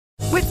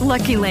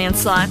Lucky Land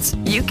Slots,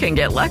 you can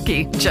get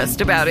lucky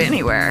just about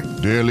anywhere.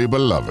 Dearly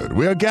beloved,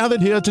 we are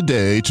gathered here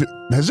today to...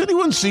 Has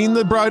anyone seen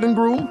the bride and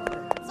groom?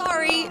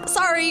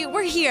 Sorry,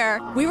 we're here.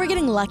 We were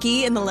getting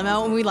lucky in the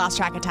limo and we lost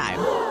track of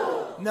time.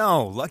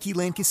 No, Lucky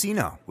Land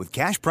Casino, with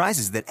cash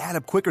prizes that add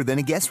up quicker than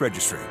a guest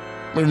registry.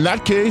 In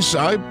that case,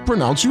 I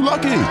pronounce you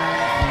lucky.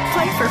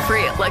 Play for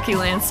free at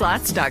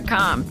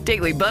LuckyLandSlots.com.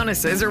 Daily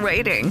bonuses are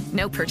waiting.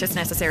 No purchase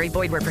necessary.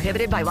 Void where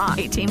prohibited by law.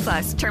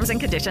 18+. Terms and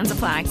conditions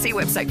apply. See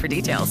website for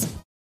details.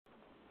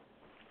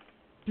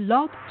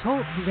 Blog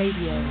Talk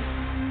Radio.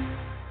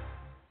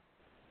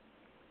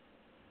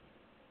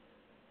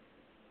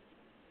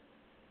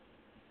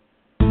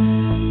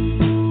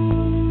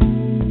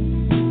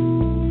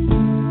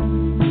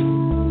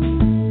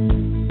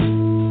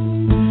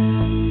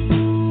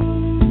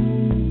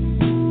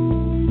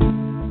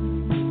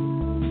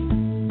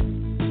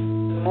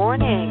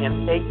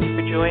 And thank you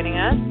for joining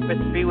us for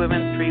Three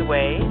Women, Three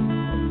Ways.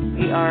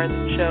 We are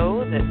the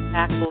show that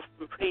tackles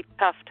some pretty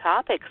tough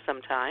topics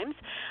sometimes.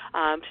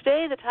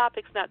 Today the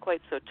topic's not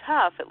quite so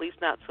tough, at least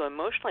not so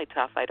emotionally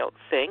tough, I don't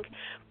think,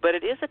 but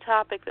it is a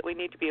topic that we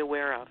need to be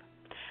aware of.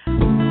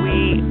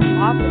 We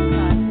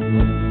oftentimes,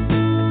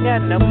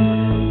 again, nobody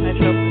listens to my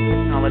show for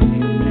technology,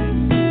 okay?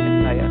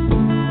 I tell you.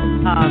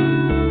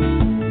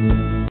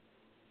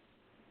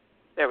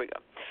 There we go.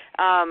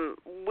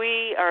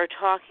 We are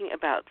talking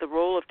about the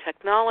role of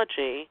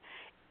technology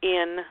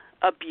in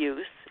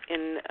abuse,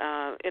 in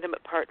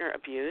intimate partner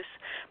abuse,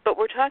 but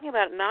we're talking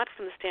about it not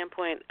from the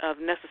standpoint of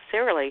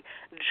necessarily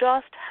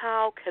just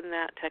how can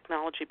that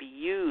technology be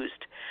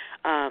used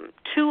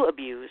to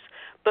abuse,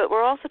 but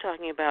we're also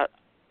talking about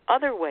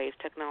other ways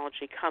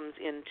technology comes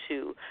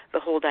into the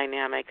whole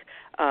dynamic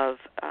of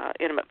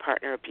intimate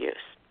partner abuse.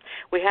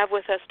 We have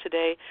with us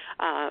today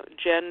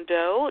Jen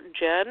Doe.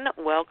 Jen,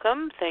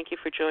 welcome. Thank you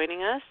for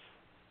joining us.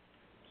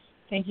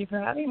 Thank you for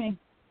having me.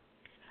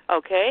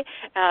 Okay.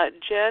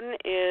 Jen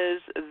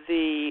is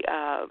the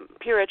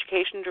peer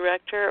education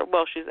director.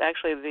 Well, she's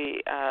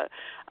actually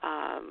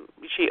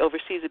she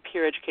oversees a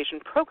peer education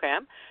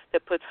program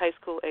that puts high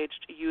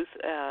school-aged youth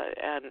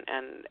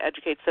and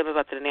educates them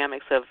about the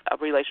dynamics of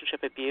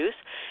relationship abuse.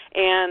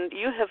 And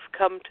you have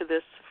come to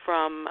this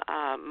from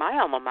my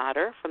alma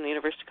mater, from the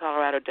University of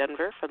Colorado,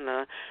 Denver, from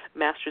the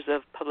Masters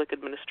of Public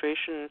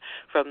Administration,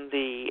 from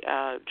the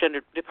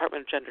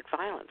Department of Gendered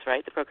Violence,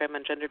 right? The program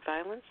on gendered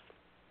violence?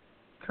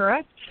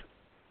 Correct.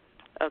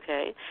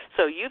 Okay.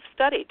 So you've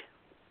studied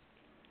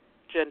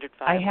gendered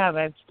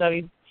violence.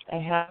 I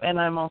have, and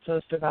I'm also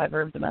a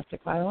survivor of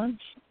domestic violence.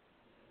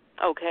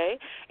 Okay.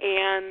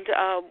 And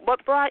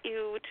what brought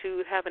you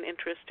to have an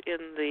interest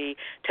in the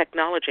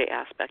technology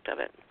aspect of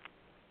it?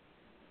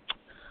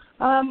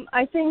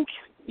 I think,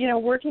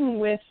 working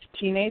with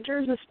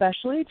teenagers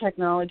especially,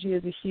 technology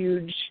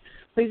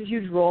plays a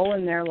huge role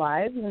in their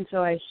lives, and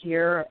so I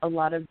hear a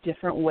lot of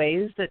different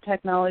ways that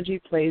technology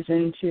plays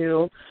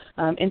into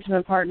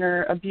intimate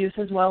partner abuse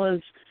as well as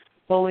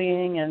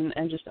bullying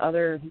and just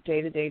other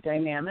day-to-day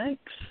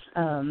dynamics.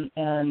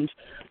 And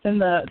then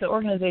the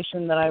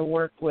organization that I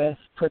work with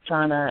puts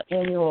on an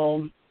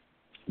annual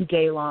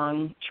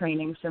day-long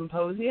training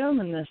symposium,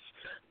 and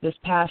this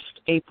past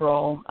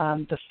April,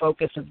 the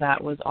focus of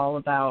that was all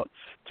about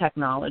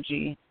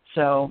technology.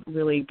 So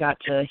really got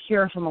to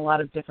hear from a lot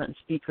of different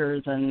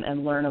speakers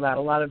and learn about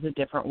a lot of the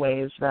different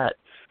ways that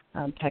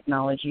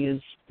technology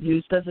is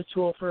used as a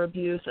tool for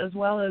abuse, as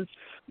well as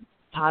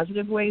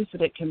positive ways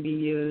that it can be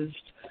used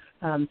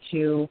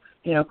to,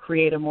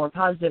 create a more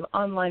positive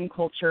online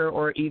culture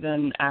or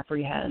even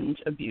apprehend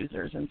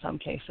abusers in some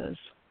cases.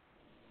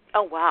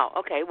 Oh, wow.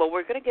 Okay. Well,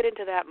 we're going to get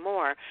into that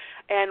more.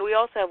 And we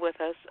also have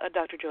with us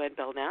Dr. Joanne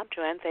Belknap.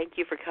 Joanne, thank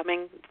you for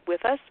coming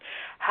with us.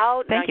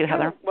 Thank you,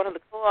 Heather. You're one of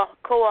the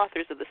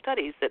co-authors of the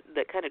studies that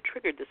kind of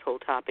triggered this whole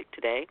topic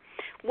today.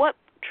 What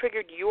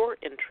triggered your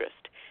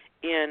interest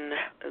in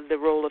the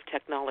role of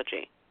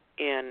technology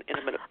in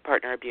intimate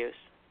partner abuse?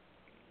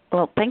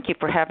 Well, thank you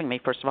for having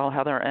me, first of all,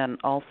 Heather, and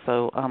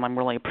also I'm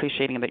really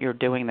appreciating that you're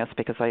doing this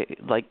because I,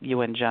 like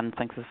you and Jen,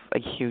 think this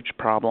is a huge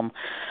problem.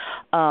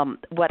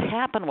 What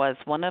happened was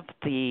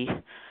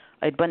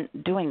I'd been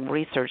doing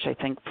research, I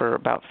think, for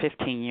about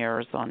 15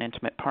 years on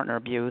intimate partner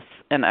abuse,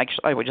 and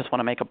actually I would just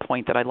want to make a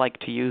point that I like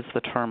to use the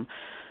term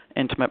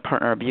intimate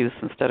partner abuse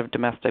instead of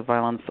domestic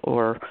violence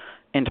or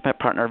intimate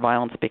partner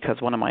violence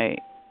because one of my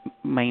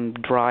main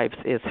drives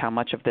is how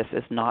much of this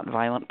is not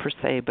violent per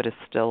se, but is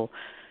still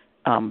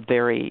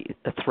very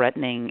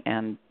threatening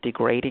and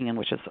degrading, and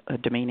which is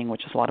demeaning,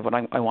 which is a lot of what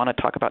I want to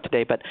talk about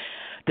today. But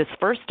this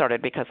first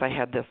started because I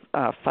had this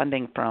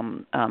funding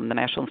from the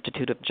National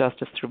Institute of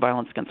Justice through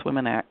Violence Against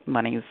Women Act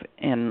monies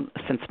in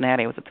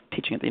Cincinnati. I was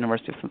teaching at the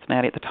University of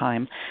Cincinnati at the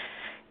time.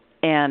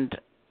 And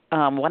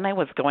when I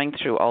was going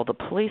through all the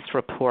police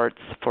reports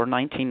for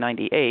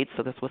 1998,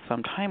 so this was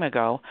some time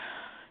ago,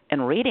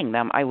 and reading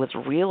them, I was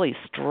really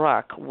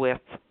struck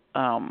with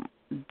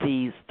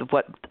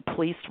what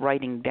police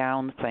writing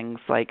down things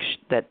like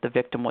that the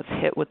victim was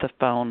hit with the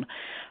phone.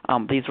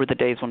 These were the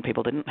days when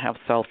people didn't have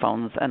cell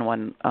phones and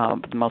when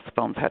most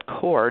phones had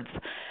cords.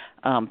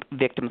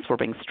 victims were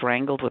being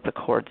strangled with the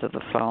cords of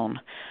the phone.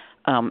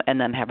 And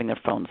then having their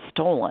phones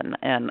stolen.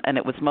 And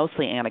it was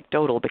mostly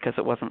anecdotal because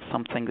it wasn't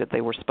something that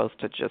they were supposed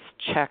to just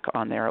check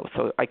on there.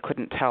 So I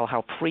couldn't tell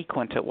how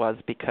frequent it was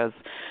because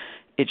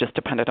it just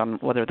depended on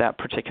whether that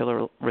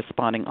particular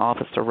responding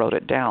officer wrote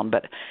it down.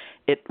 But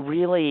it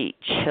really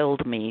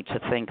chilled me to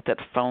think that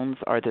phones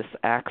are this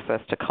access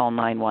to call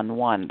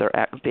 911.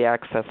 They're the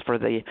access for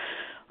the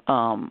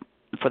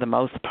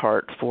most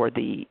part, for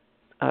the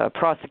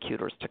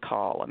prosecutors to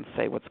call and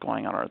say what's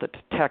going on, or the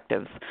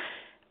detectives.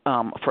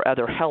 For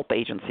other help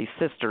agencies,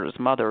 sisters,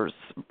 mothers,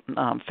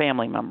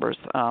 family members.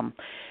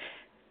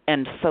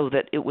 And so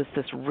that it was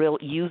this real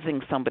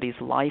using somebody's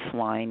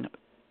lifeline,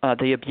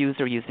 the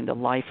abuser using the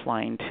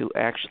lifeline to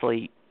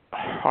actually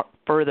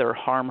further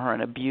harm her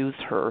and abuse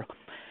her.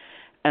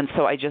 And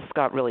so I just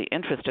got really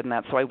interested in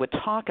that. So I would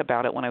talk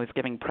about it when I was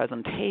giving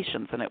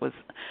presentations. And it was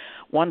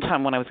one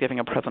time when I was giving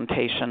a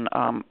presentation,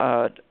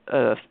 a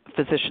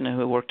physician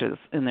who worked in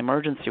the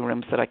emergency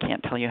room said, I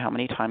can't tell you how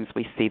many times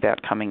we see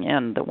that coming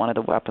in, that one of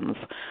the weapons,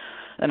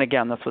 and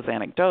again, this was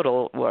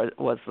anecdotal,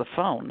 was the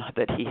phone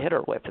that he hit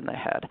her with in the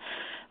head.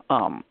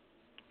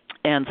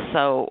 And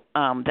so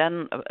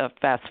then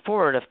fast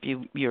forward a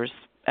few years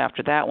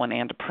after that, when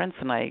Anna Prince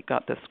and I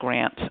got this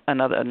grant,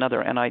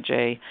 another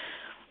NIJ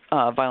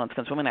Violence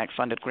Against Women Act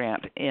funded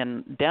grant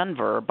in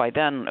Denver. By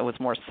then it was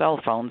more cell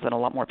phones and a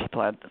lot more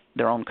people had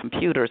their own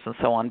computers and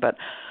so on. But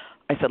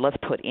I said, let's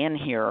put in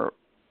here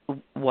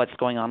what's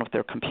going on with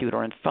their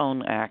computer and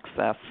phone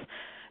access.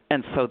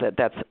 And so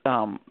that's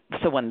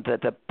so when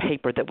the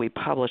paper that we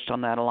published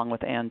on that along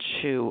with Ann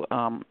Chu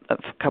a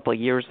couple of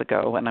years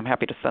ago, and I'm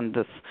happy to send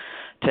this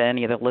to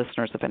any of the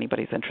listeners if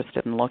anybody's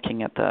interested in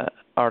looking at the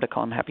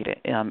article. I'm happy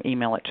to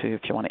email it to you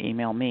if you want to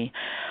email me.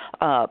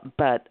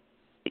 But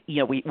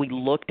we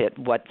looked at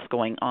what's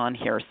going on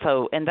here.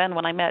 So, and then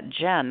when I met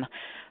Jen,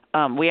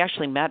 we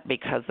actually met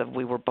because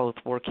we were both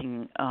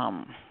working.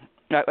 I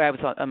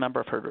was a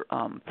member of her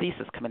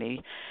thesis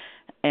committee,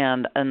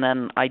 and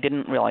then I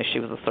didn't realize she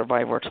was a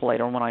survivor till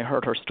later when I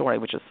heard her story,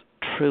 which is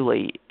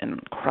truly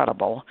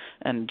incredible,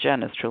 and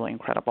Jen is truly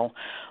incredible.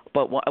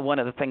 But one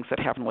of the things that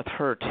happened with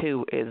her,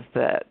 too, is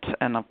that,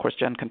 and of course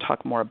Jen can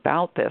talk more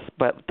about this,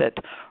 but that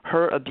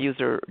her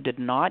abuser did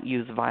not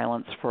use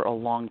violence for a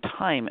long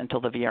time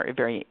until the very,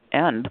 very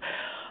end.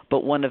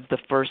 But one of the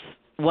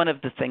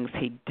things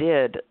he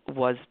did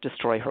was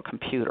destroy her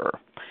computer.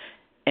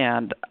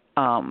 And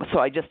so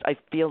I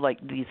feel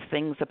like these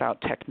things about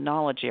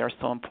technology are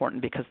so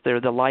important because they're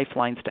the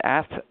lifelines to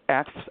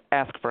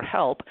ask for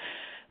help.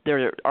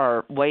 There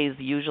are ways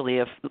usually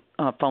of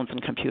phones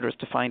and computers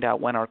to find out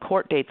when our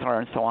court dates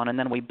are and so on, and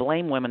then we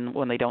blame women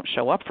when they don't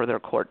show up for their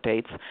court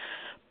dates.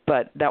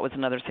 But that was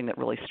another thing that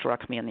really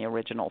struck me in the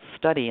original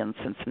study in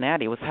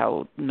Cincinnati was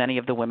how many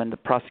of the women, the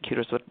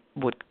prosecutors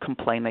would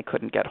complain they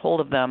couldn't get hold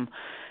of them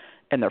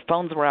and their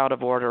phones were out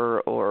of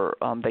order or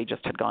they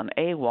just had gone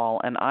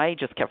AWOL. And I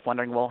just kept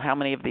wondering, well, how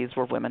many of these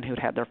were women who'd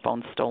had their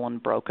phones stolen,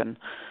 broken,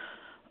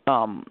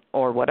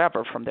 or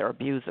whatever from their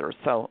abuser.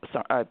 So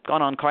I've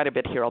gone on quite a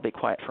bit here. I'll be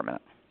quiet for a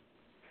minute.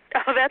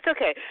 Oh, that's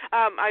okay.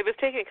 I was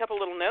taking a couple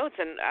little notes,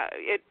 and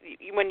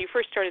when you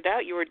first started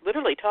out, you were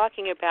literally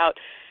talking about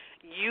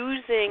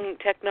using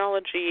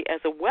technology as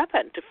a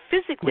weapon, to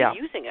physically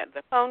using it,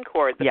 the phone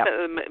cord,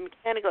 the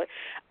mechanical.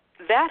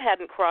 That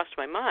hadn't crossed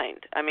my mind.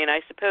 I mean, I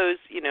suppose,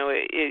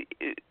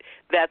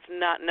 that's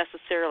not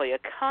necessarily a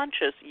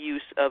conscious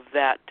use of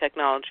that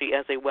technology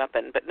as a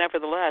weapon, but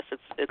nevertheless,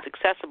 it's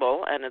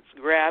accessible and it's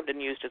grabbed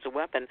and used as a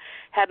weapon.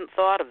 Hadn't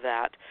thought of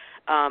that.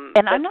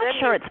 And I'm not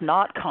sure it's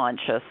not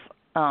conscious.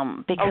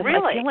 Because I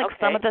feel like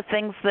some of the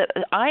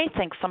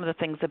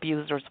things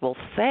abusers will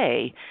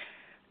say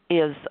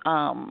is,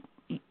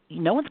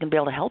 no one's going to be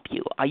able to help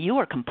you. You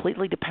are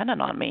completely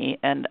dependent on me,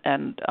 and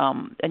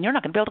you're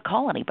not going to be able to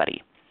call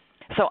anybody.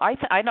 So I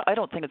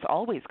don't think it's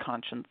always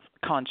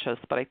conscious,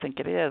 but I think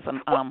it is.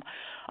 And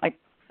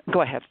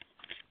go ahead.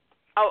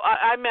 Oh,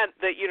 I meant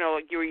that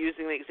you were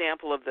using the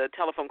example of the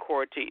telephone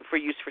cord for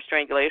use for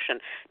strangulation.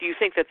 Do you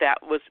think that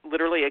was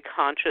literally a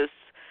conscious?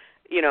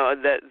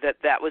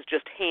 That was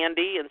just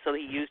handy, and so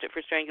he used it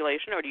for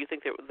strangulation, or do you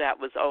think that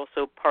was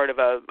also part of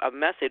a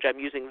message? I'm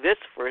using this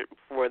for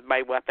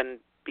my weapon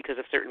because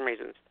of certain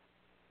reasons.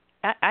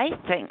 I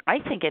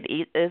think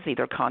it is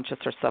either conscious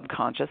or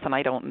subconscious, and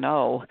I don't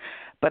know.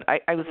 But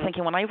I was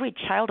thinking when I read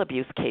child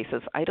abuse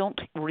cases, I don't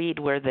read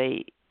where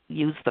they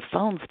use the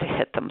phones to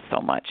hit them so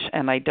much,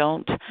 and I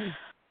don't.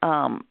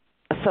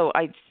 So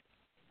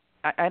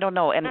I don't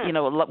know, and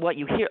what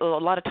you hear a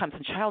lot of times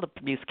in child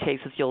abuse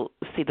cases, you'll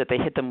see that they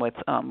hit them with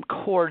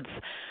cords,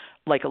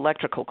 like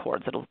electrical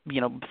cords. It'll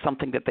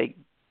something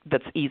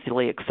that's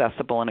easily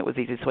accessible, and it was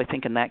easy. So I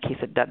think in that case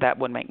that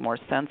would make more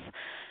sense.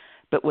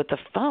 But with the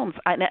phones,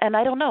 and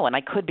I don't know, and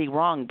I could be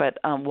wrong, but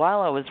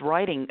while I was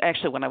writing,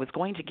 actually when I was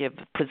going to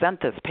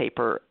present this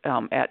paper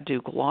at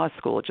Duke Law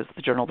School, which is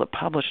the journal that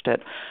published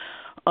it,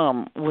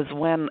 was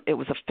when it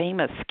was a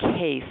famous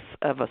case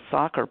of a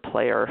soccer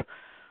player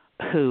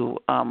who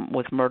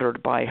was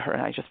murdered by her,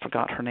 and I just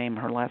forgot her name.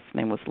 Her last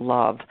name was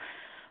Love.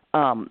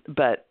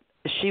 But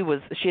she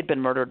had been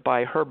murdered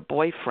by her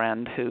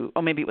boyfriend, who,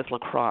 maybe it was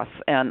lacrosse,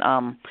 and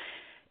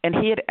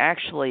he had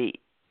actually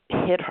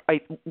hit her,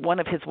 one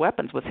of his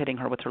weapons was hitting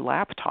her with her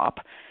laptop.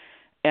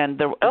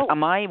 And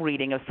my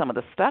reading of some of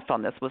the stuff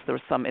on this was there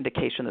was some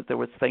indication that there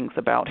was things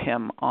about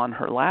him on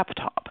her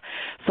laptop.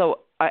 So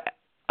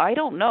I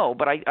don't know,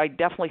 but I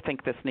definitely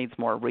think this needs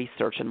more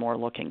research and more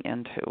looking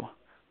into.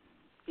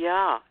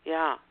 Yeah.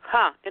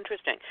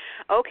 Interesting.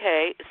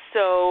 Okay,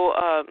 so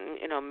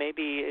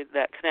maybe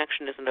that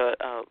connection isn't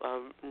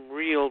a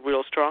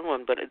real strong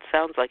one, but it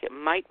sounds like it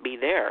might be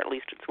there. At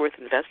least it's worth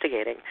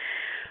investigating.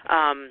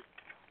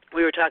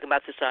 We were talking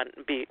about this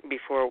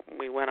before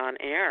we went on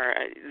air.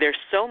 There's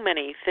so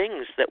many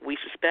things that we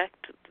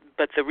suspect,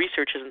 but the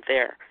research isn't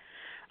there.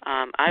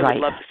 I would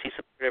love to see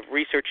some sort of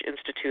research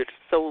institute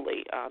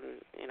solely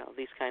on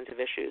these kinds of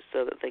issues,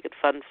 so that they could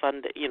fund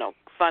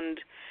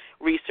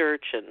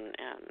research and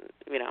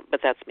But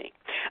that's me.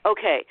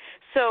 Okay,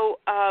 so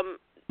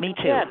me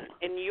too. Jen,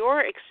 in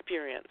your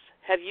experience,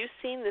 have you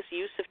seen this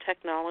use of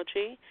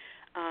technology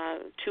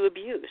to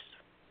abuse,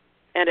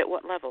 and at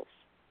what levels?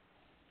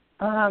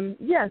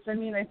 Yes,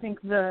 I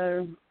think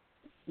the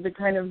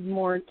kind of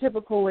more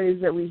typical ways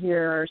that we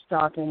hear are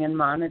stalking and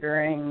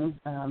monitoring,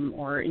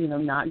 or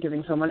not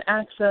giving someone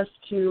access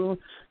to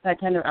that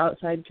kind of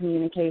outside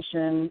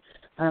communication.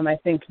 I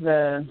think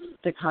the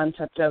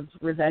concept of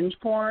revenge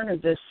porn, or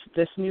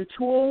this new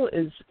tool,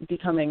 is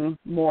becoming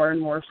more and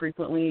more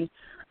frequently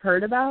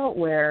heard about,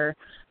 where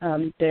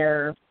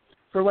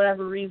for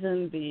whatever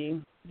reason,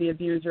 the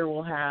abuser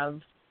will have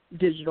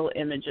digital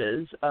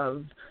images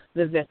of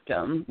the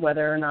victim.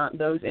 Whether or not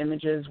those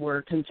images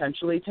were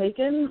consensually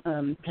taken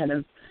kind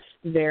of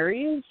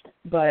varies,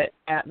 but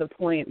at the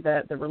point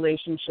that the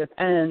relationship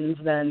ends,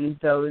 then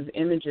those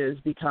images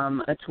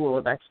become a tool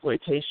of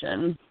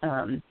exploitation.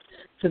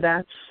 So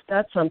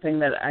that's something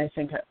that I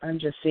think I'm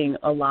just seeing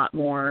a lot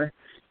more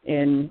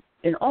in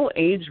all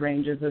age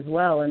ranges as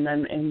well. And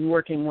then in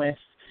working with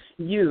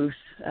youth,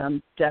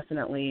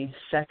 definitely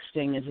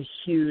sexting is a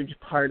huge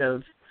part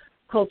of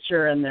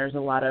culture, and there's a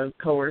lot of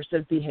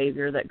coercive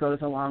behavior that goes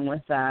along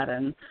with that,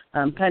 and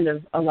kind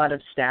of a lot of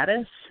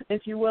status,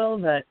 if you will,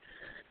 that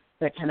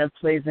kind of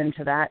plays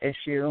into that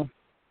issue.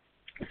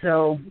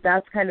 So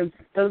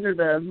those are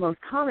the most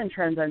common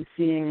trends I'm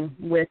seeing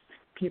with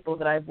people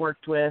that I've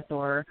worked with,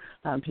 or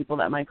people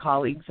that my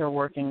colleagues are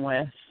working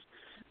with.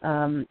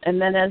 And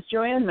then, as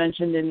Joanne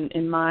mentioned,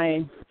 in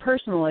my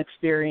personal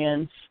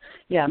experience,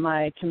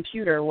 my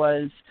computer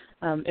was,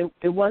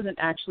 it wasn't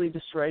actually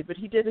destroyed, but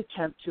he did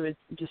attempt to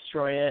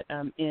destroy it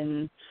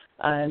in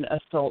an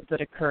assault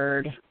that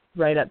occurred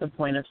right at the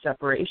point of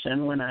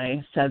separation, when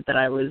I said that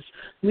I was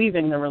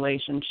leaving the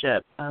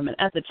relationship. And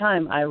at the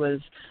time, I was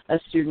a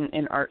student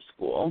in art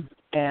school,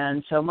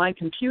 and so my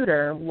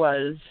computer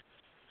was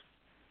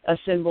a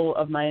symbol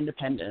of my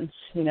independence.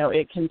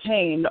 It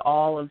contained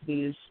all of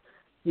these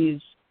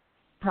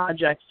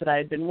projects that I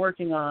had been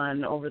working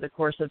on over the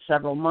course of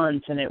several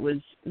months, and it was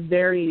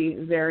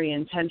very, very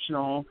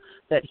intentional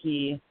that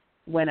he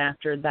went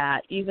after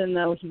that, even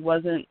though he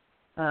wasn't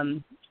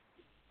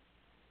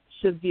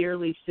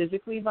severely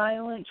physically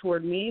violent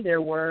toward me.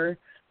 There were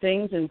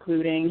things,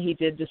 including he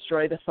did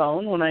destroy the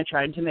phone when I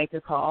tried to make a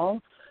call,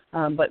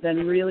 but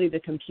then really the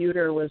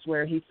computer was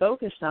where he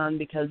focused on,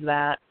 because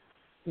that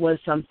was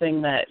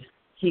something that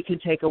he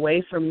could take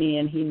away from me,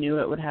 and he knew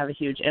it would have a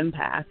huge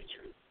impact.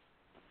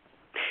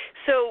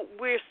 So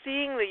we're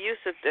seeing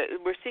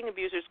we're seeing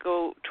abusers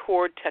go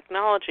toward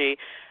technology,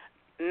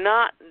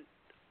 not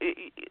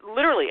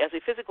literally as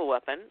a physical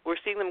weapon. We're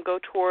seeing them go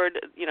toward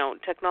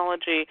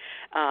technology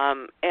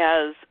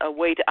as a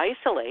way to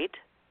isolate,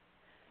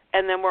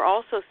 and then we're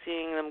also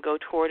seeing them go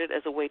toward it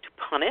as a way to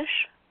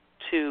punish,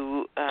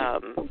 to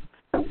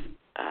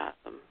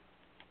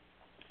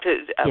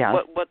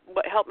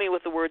what help me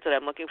with the words that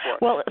I'm looking for.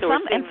 Well,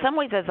 in some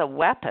ways as a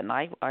weapon,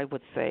 I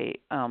would say,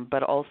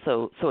 but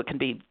also, so it can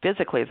be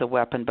physically as a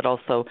weapon, but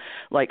also,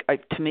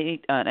 to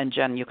me, and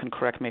Jen, you can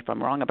correct me if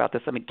I'm wrong about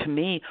this. To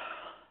me,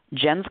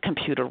 Jen's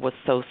computer was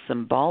so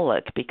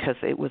symbolic because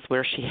it was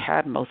where she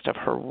had most of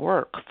her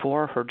work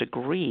for her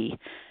degree,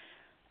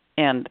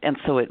 and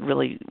so it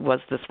really was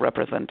this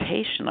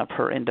representation of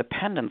her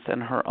independence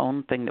and her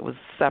own thing that was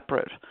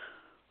separate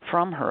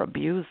from her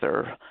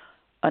abuser.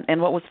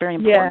 And what was very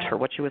important to her,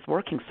 what she was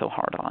working so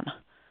hard on.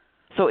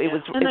 So it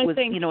was,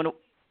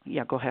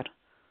 go ahead.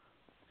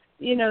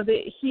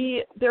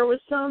 There was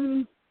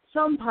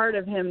some part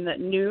of him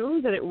that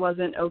knew that it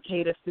wasn't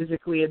okay to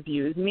physically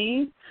abuse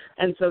me,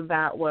 and so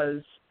that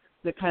was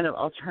the kind of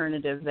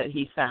alternative that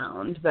he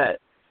found that,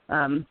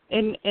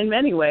 in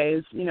many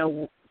ways,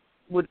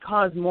 would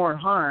cause more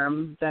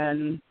harm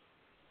than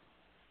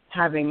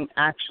having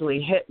actually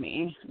hit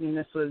me.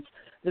 This was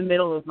the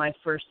middle of my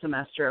first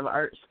semester of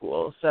art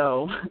school,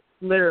 so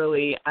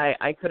literally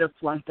I could have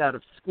flunked out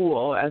of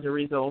school as a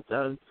result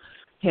of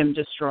him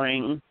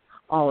destroying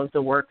all of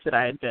the work that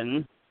I had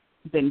been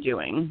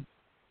doing.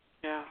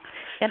 Yeah.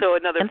 So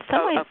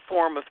a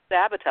form of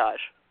sabotage.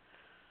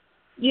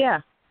 Yeah.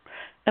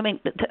 I mean,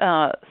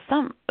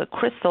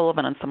 Chris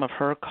Sullivan and some of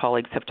her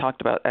colleagues have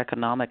talked about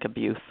economic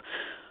abuse,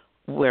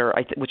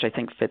 which I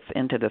think fits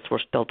into this, where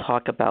they'll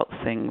talk about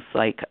things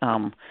like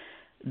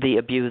the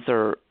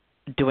abuser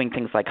doing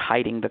things like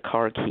hiding the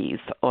car keys,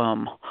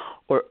 or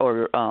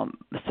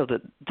so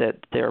that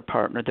their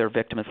partner, their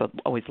victim, is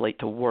always late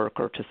to work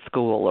or to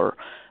school,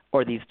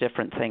 or these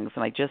different things.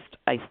 And I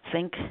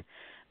think,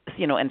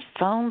 and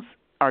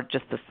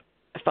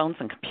phones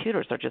and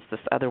computers are just this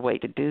other way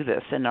to do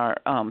this. In our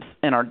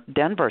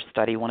Denver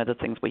study, one of the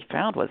things we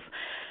found was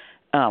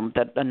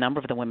that a number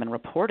of the women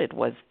reported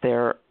was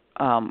their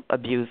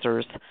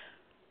abusers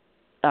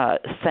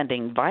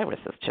sending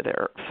viruses to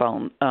their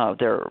phone,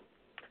 their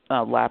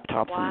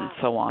laptops, wow. and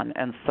so on.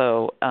 And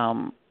so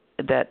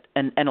that,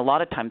 and a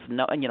lot of times,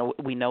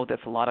 we know this.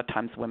 A lot of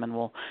times, women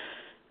will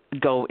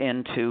go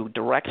into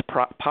direct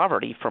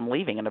poverty from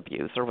leaving an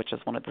abuser, which is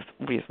one of the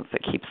reasons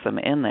that keeps them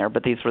in there.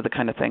 But these were the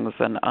kind of things,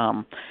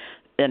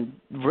 and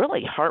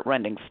really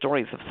heartrending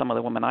stories of some of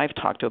the women I've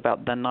talked to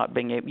about them not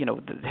being able,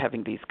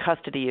 having these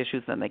custody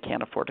issues, and they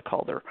can't afford to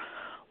call their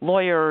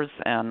lawyers,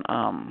 and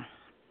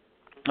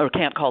or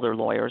can't call their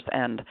lawyers,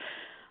 and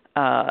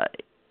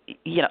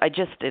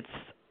it's.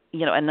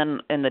 And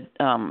then in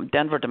the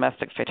Denver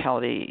Domestic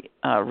Fatality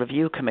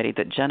Review Committee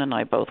that Jen and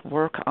I both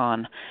work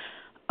on,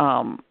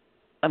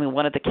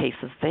 one of the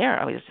cases there,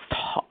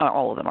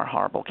 all of them are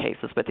horrible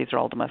cases, but these are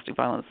all domestic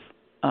violence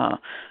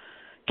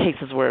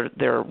cases where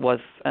there was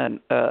a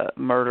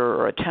murder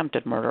or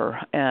attempted murder,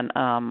 and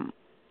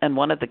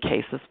one of the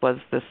cases was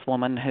this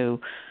woman who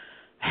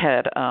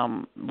had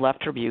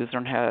left her abuser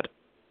and had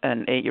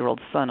an 8-year-old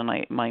son,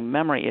 and my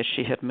memory is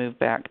she had moved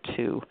back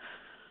to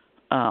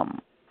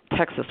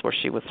Texas, where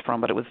she was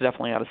from, but it was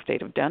definitely out of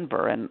state of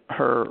Denver. And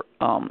her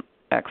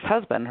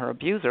ex-husband, her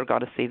abuser, got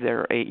to see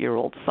their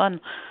 8-year-old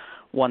son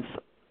once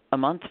a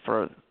month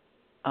for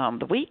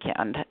the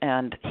weekend.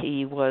 And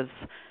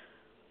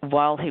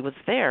while he was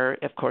there,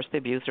 of course, the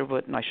abuser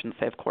would, and I shouldn't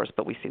say of course,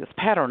 but we see this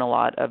pattern a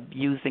lot of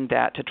using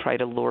that to try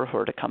to lure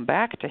her to come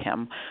back to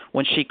him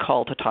when she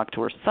called to talk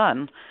to her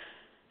son.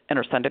 And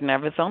her son didn't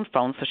have his own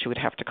phone, so she would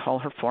have to call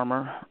her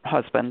former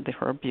husband,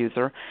 her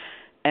abuser.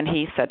 And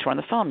he said to her on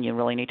the phone, "You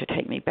really need to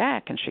take me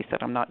back." And she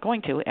said, "I'm not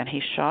going to." And he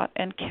shot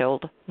and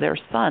killed their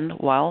son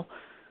while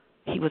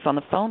he was on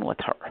the phone with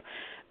her.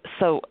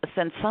 So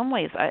in some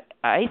ways,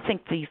 I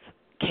think these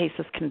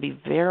cases can be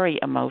very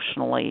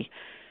emotionally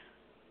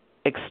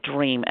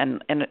extreme.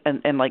 And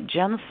like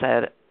Jen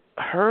said,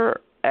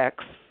 her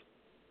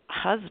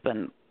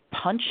ex-husband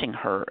punching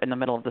her in the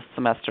middle of the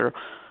semester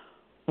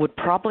would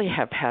probably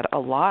have had a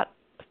lot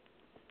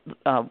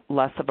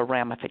less of a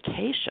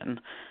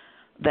ramification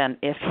than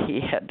if he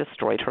had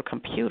destroyed her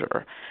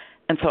computer.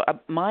 And so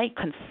my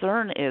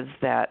concern is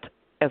that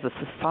as a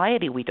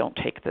society we don't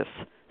take this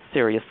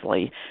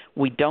seriously.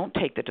 We don't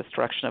take the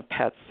destruction of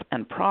pets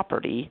and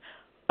property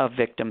of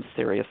victims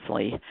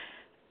seriously.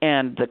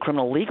 And the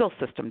criminal legal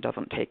system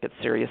doesn't take it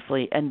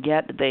seriously, and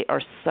yet they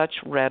are such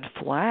red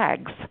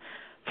flags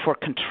for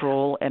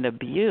control and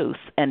abuse,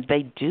 and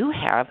they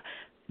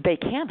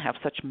can have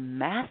such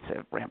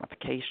massive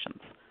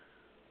ramifications.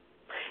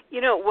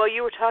 While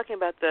you were talking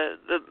about the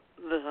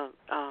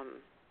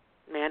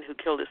man who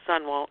killed his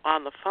son while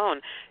on the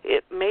phone,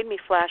 it made me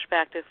flash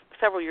back to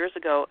several years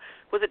ago.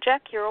 Was it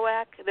Jack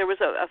Kerouac? There was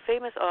a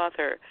famous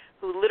author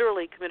who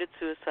literally committed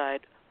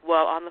suicide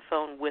while on the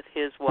phone with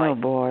his wife. Oh,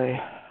 boy.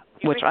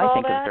 Which I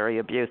think is very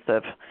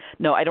abusive.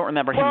 No, I don't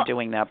remember him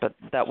doing that, but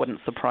that wouldn't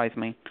surprise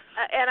me.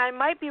 And I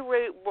might be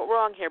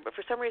wrong here, but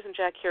for some reason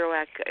Jack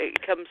Kerouac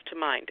comes to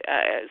mind.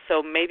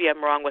 So maybe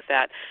I'm wrong with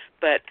that.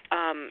 But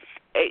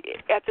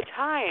at the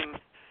time,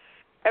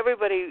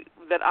 everybody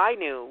that I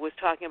knew was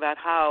talking about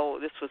how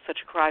this was such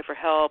a cry for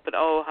help, and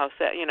how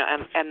sad,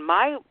 and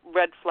my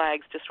red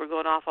flags just were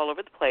going off all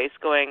over the place,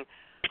 going,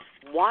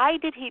 why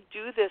did he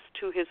do this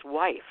to his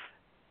wife?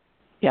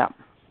 Yeah.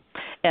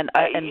 And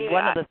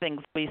one of the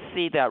things we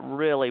see that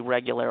really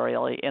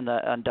regularly in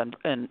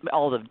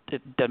all the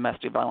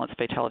Domestic Violence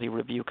Fatality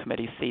Review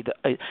Committee see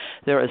that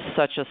there is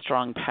such a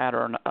strong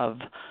pattern of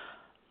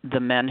the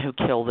men who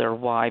kill their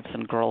wives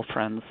and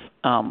girlfriends,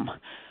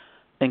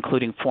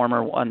 including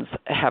former ones,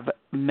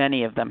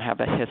 many of them have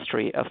a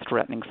history of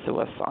threatening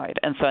suicide.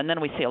 And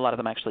then we see a lot of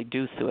them actually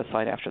do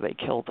suicide after they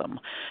kill them.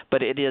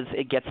 But it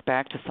gets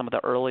back to some of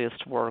the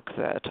earliest work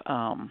that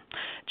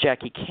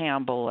Jackie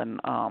Campbell and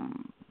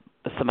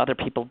some other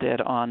people did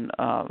on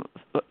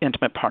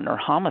intimate partner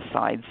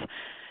homicides,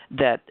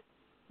 that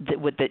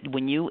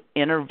when you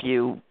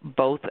interview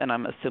both, and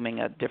I'm assuming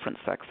a different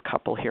sex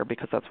couple here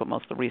because that's what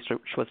most of the research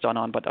was done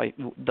on, but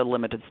the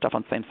limited stuff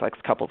on same-sex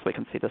couples, we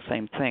can see the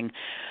same thing.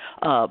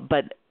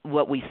 But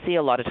what we see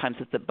a lot of times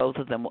is that both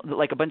of them,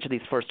 like a bunch of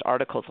these first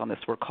articles on this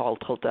were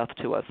called "Till Death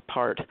Do Us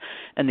Part,"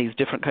 and these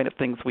different kind of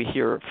things we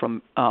hear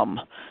from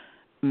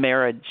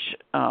marriage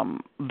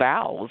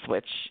vows,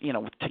 which,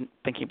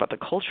 thinking about the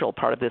cultural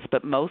part of this,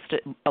 but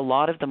a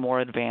lot of the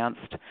more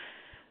advanced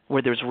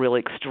where there's really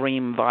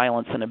extreme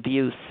violence and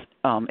abuse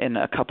in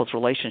a couple's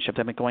relationship that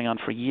have been going on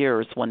for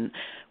years, when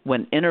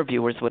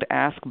interviewers would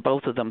ask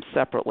both of them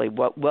separately,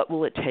 what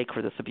will it take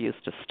for this abuse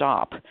to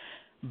stop?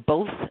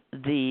 Both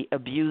the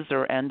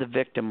abuser and the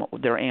victim,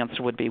 their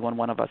answer would be, when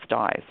one of us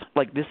dies.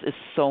 Like, this is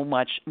so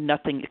much,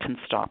 nothing can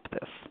stop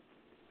this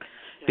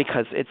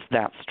because it's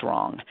that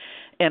strong.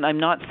 And I'm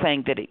not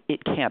saying that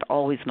it can't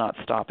always not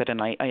stop it,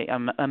 and I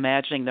am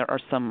imagining there are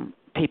some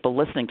people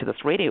listening to this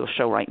radio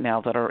show right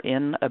now that are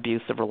in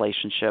abusive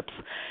relationships.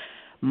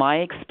 My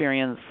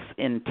experience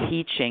in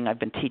teaching, I've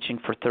been teaching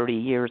for 30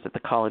 years at the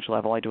college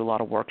level. I do a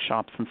lot of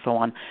workshops and so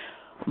on.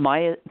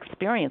 My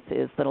experience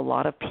is that a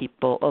lot of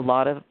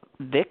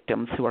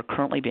victims who are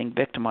currently being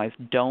victimized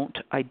don't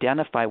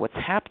identify what's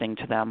happening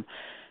to them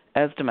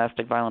as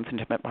domestic violence,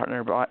 intimate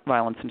partner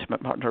violence,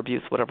 intimate partner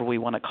abuse, whatever we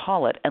want to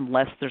call it,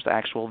 unless there's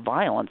actual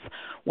violence,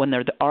 when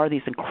there are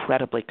these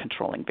incredibly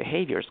controlling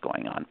behaviors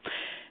going on.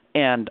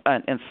 And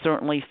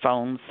certainly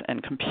phones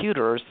and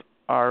computers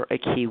are a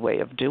key way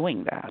of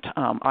doing that.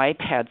 I've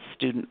had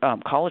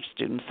college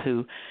students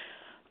who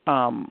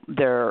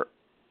their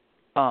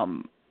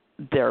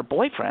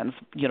boyfriends,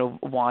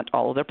 want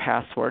all of their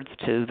passwords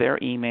to their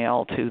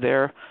email, to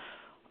their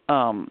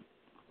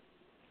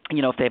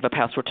if they have a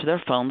password to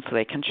their phone, so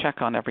they can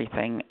check on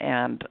everything.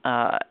 And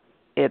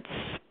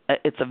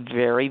it's a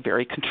very,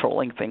 very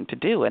controlling thing to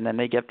do. And then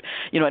they get,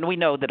 and we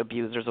know that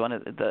abusers, one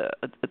of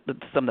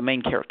some of the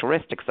main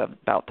characteristics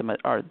about them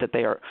are that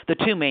they are, the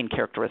two main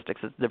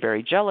characteristics is they're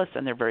very jealous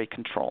and they're very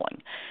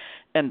controlling.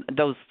 And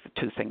those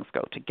two things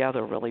go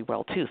together really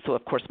well too. So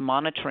of course,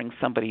 monitoring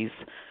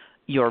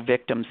your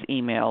victim's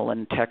email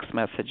and text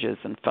messages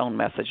and phone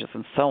messages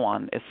and so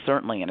on is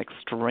certainly an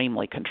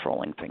extremely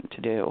controlling thing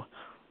to do.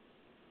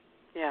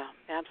 Yeah,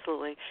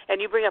 absolutely. And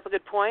you bring up a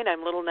good point.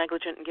 I'm a little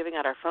negligent in giving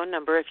out our phone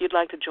number. If you'd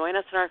like to join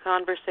us in our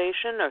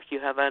conversation, or if you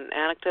have an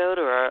anecdote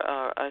or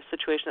a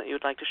situation that you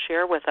would like to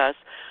share with us,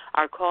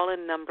 our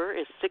call-in number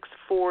is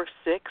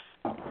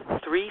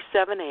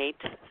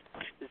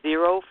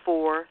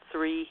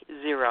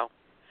 646-378-0430.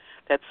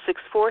 That's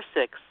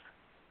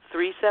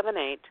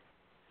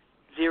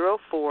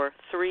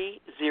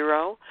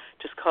 646-378-0430.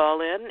 Just call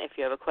in if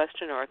you have a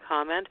question or a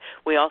comment.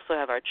 We also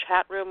have our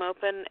chat room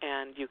open,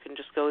 and you can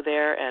just go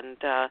there and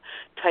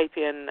type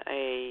in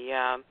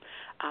a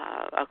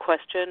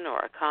question or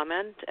a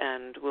comment,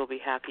 and we'll be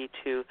happy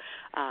to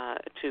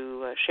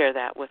share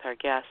that with our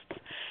guests.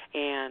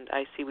 And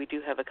I see we do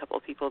have a couple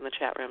of people in the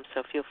chat room,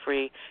 so feel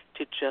free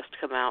to just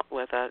come out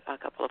with a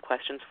couple of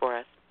questions for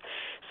us.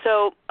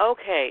 So,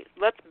 okay,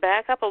 let's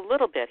back up a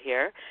little bit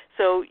here.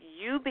 So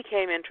you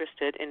became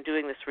interested in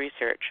doing this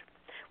research.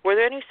 Were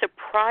there any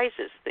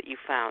surprises that you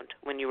found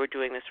when you were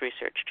doing this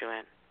research,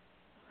 Joanne?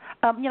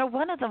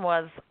 One of them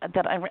was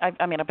that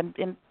I've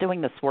been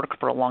doing this work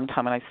for a long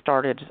time, and I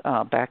started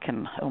back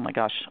in,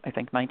 I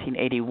think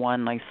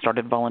 1981. I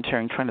started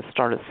volunteering, trying to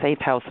start a safe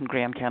house in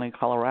Grand County,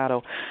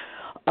 Colorado.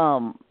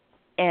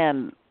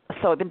 And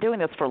so I've been doing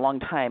this for a long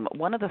time.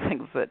 One of the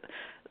things that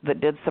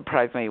did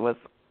surprise me was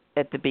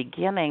at the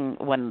beginning,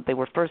 when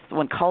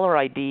caller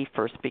ID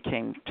first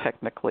became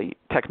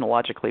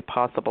technologically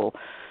possible,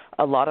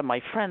 a lot of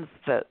my friends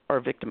that are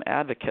victim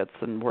advocates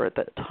and were at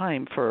that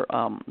time for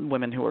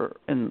women who were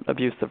in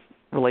abusive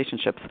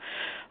relationships,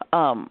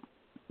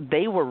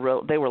 they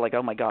were like,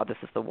 oh my God, this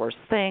is the worst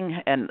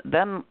thing. And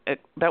then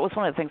that was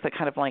one of the things that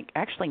kind of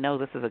actually, no,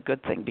 this is a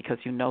good thing, because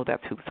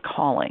that's who's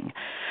calling.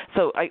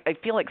 So I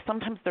feel like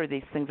sometimes there are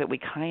these things that we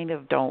kind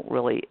of don't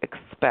really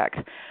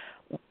expect.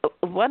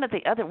 One of the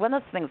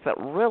things that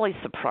really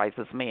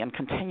surprises me and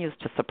continues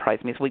to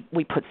surprise me is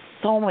we put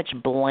so much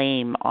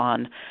blame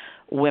on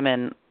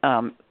women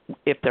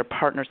if their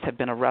partners have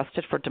been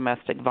arrested for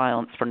domestic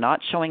violence for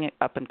not showing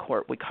up in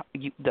court.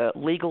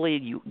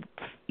 Legally,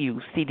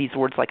 you see these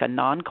words like a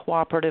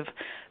non-cooperative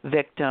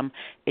victim,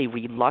 a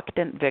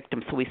reluctant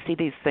victim. So we see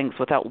these things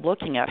without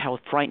looking at how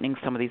frightening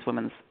some of these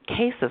women's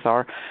cases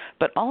are.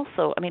 But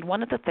also,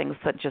 one of the things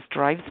that just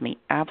drives me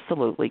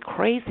absolutely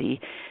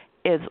crazy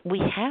is we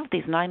have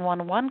these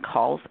 911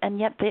 calls, and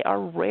yet they are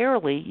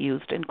rarely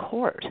used in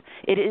court.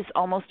 It is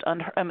almost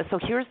so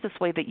here's this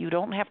way that you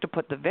don't have to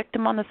put the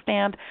victim on the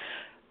stand.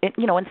 And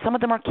some of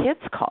them are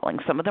kids calling,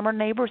 some of them are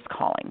neighbors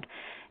calling,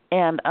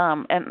 and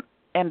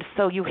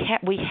so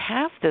we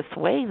have this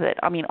way that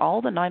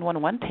all the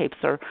 911 tapes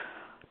are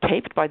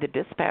taped by the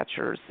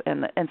dispatchers,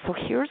 and so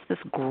here's this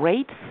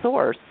great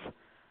source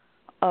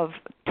of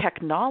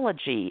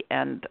technology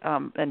and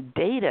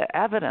data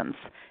evidence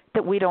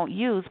that we don't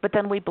use, but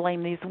then we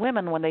blame these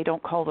women when they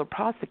don't call their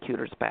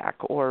prosecutors back.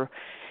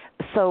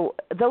 So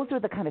those are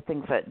the kind of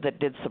things that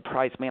did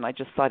surprise me, and I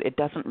just thought it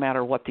doesn't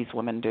matter what these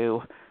women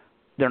do,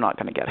 they're not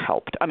going to get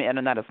helped.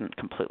 And that isn't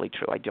completely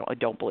true. I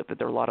don't believe that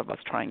there are a lot of us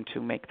trying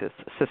to make this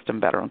system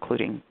better,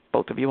 including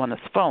both of you on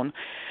this phone.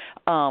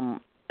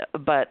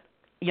 But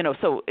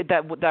so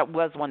that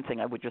was one thing.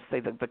 I would just say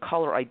that the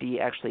caller ID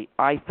actually,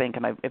 I think,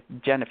 and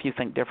Jen, if you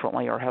think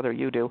differently, or Heather,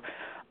 you do,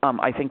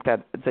 I think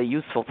that it's a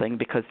useful thing,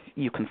 because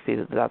you can see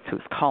that that's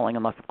who's calling,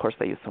 unless, of course,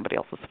 they use somebody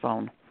else's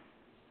phone.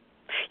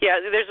 Yeah,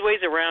 there's ways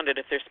around it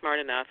if they're smart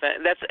enough.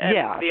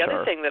 The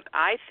other thing that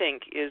I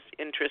think is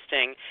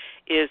interesting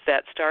is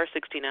that star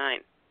 69,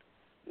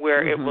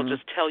 where it will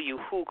just tell you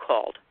who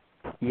called.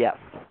 Yes.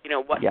 You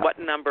know, what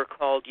number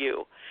called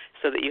you,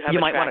 so that you have you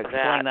a might track want to of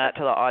explain that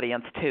to the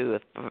audience, too,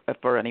 if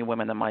for any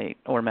women that might,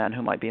 or men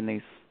who might be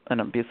in an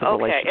abusive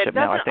relationship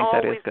now. I think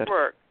that is good.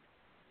 Work.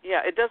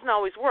 Yeah, it doesn't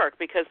always work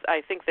because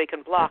I think they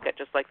can block it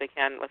just like they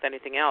can with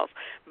anything else.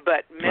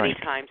 But many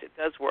times it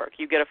does work.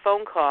 You get a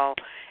phone call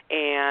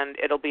and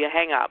it'll be a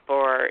hang-up,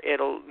 or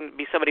it'll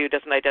be somebody who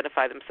doesn't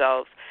identify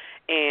themselves.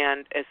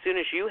 And as soon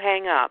as you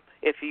hang up,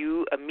 if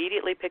you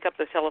immediately pick up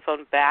the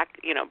telephone back,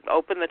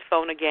 open the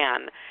phone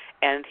again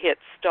and hit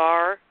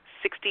star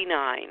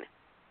 69,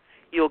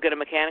 you'll get a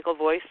mechanical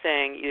voice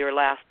saying your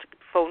last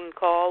phone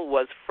call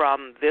was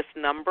from this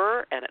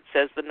number, and it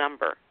says the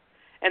number.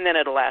 And then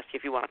it'll ask you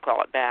if you want to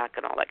call it back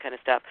and all that kind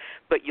of stuff.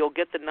 But you'll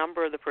get the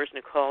number of the person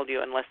who called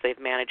you unless they've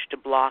managed to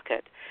block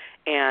it.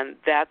 And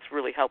that's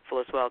really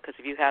helpful as well, because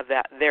if you have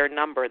their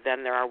number,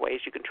 then there are ways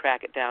you can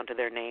track it down to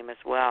their name as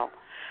well.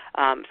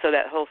 So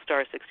that whole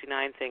star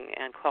 69 thing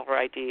and caller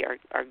ID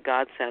are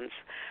godsends.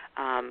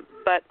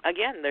 But,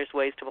 again, there's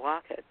ways to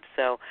block it.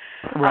 So,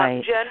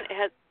 Jen,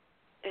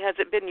 has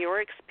it been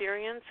your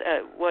experience,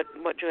 what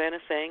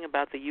Joanna's saying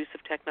about the use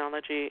of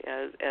technology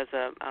as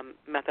a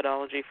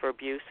methodology for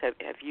abuse?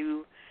 Have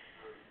you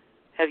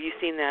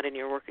seen that in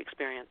your work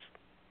experience?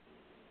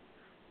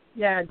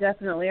 Yeah,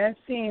 definitely. I've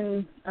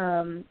seen.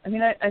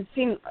 I've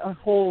seen a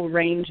whole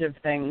range of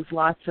things.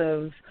 Lots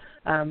of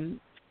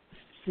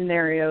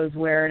scenarios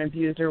where an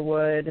abuser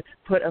would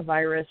put a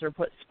virus or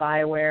put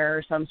spyware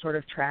or some sort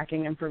of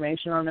tracking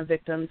information on a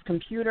victim's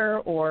computer,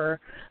 or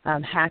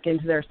hack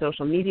into their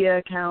social media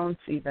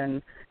accounts,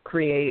 even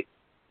create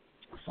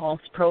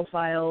false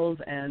profiles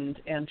and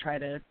try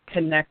to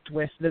connect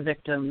with the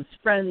victim's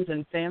friends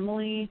and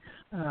family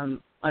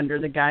under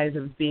the guise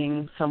of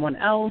being someone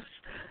else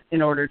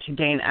in order to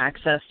gain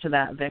access to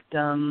that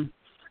victim.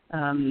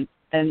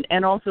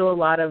 And also a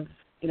lot of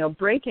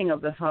breaking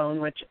of the phone,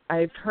 which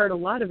I've heard a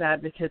lot of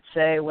advocates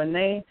say when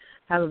they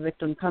have a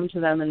victim come to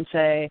them and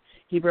say,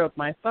 he broke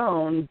my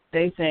phone,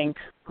 they think,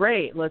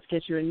 great, let's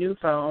get you a new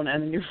phone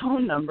and a new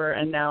phone number,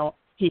 and now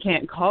he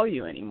can't call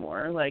you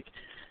anymore. Like,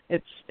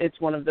 it's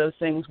one of those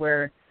things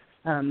where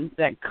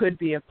that could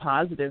be a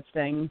positive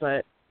thing,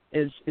 but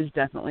is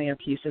definitely a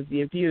piece of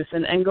the abuse.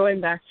 And going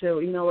back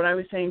to, what I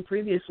was saying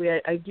previously,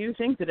 I do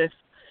think that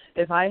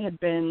if I had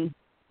been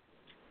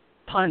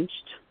punched,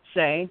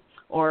 say,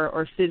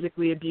 or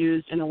physically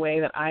abused in a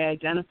way that I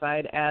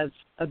identified as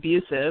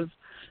abusive,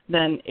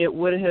 then it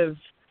would have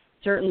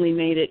certainly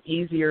made it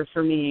easier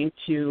for me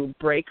to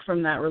break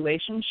from that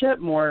relationship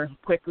more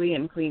quickly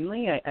and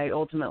cleanly. I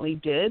ultimately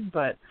did,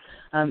 but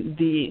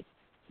the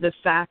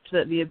fact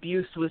that the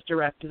abuse was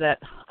directed at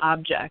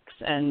objects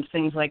and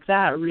things like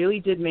that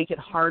really did make it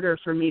harder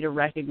for me to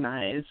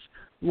recognize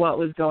what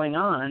was going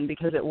on,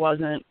 because it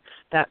wasn't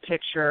that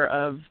picture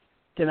of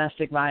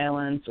domestic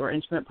violence or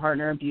intimate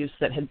partner abuse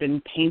that had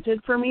been painted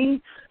for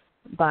me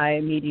by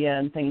media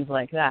and things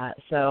like that.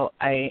 So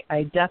I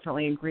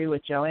definitely agree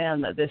with Joanne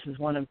that this is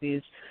one of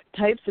these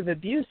types of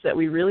abuse that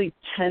we really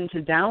tend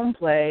to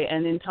downplay.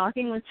 And in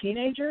talking with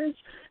teenagers,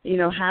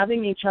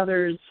 having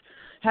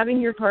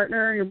your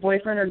partner, your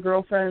boyfriend or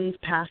girlfriend's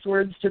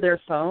passwords to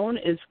their phone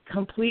is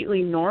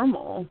completely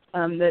normal.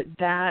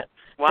 That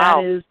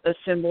is a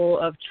symbol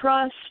of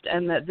trust,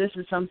 and that this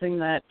is something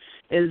that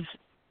is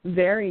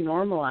very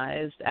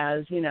normalized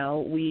as,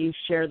 we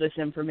share this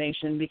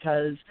information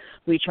because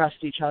we trust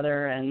each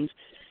other and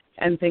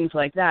things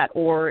like that.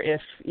 Or if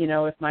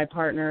my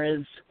partner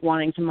is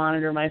wanting to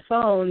monitor my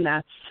phone,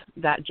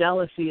 that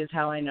jealousy is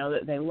how I know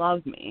that they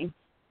love me.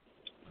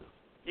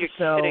 You're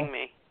kidding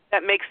me.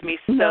 That makes me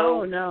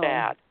so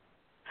sad.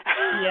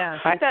 Yeah.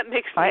 That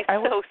makes me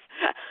so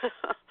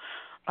sad.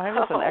 I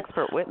was an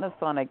expert witness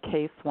on a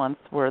case once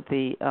where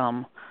the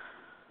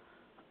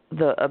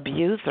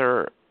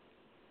abuser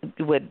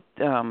would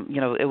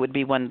it would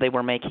be when they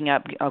were making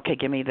up, okay,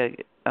 give me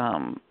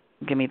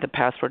the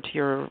password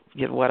to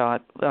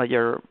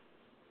your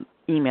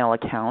email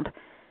account,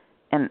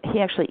 and he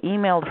actually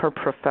emailed her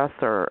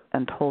professor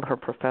and told her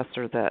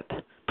professor that,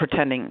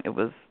 pretending it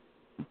was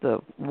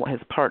his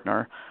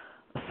partner,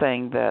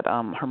 saying that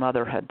her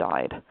mother had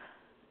died,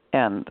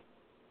 and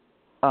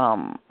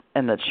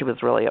that she was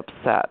really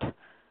upset,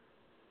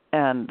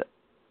 and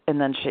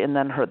then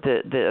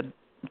the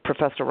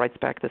professor writes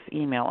back this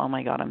email, oh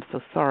my God, I'm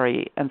so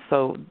sorry. And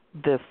so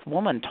this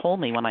woman told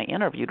me when I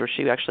interviewed her,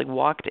 she actually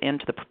walked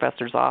into the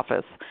professor's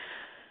office,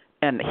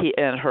 and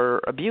her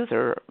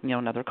abuser,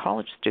 another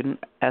college student,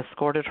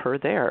 escorted her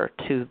there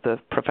to the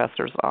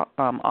professor's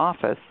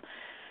office.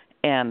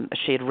 And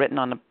she had written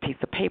on a piece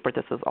of paper,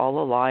 this is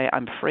all a lie,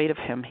 I'm afraid of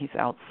him, he's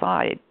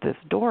outside this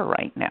door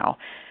right now.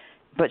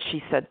 But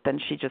she said then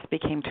she just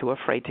became too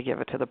afraid to give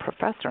it to the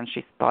professor, and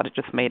she thought it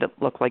just made it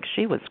look like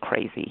she was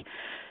crazy.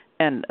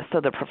 And so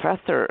the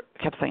professor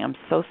kept saying, I'm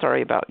so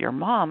sorry about your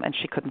mom, and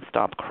she couldn't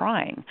stop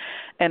crying.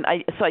 And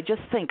I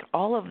just think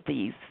all of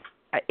these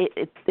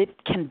it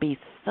can be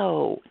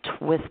so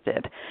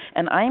twisted.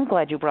 And I'm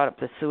glad you brought up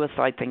the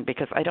suicide thing,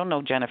 because I don't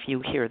know, Jen, if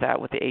you hear that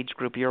with the age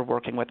group you're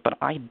working with, but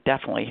I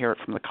definitely hear it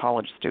from the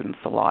college students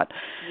a lot.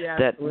 Yeah,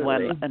 that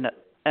absolutely.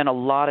 and a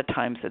lot of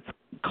times it's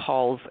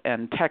calls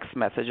and text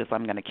messages.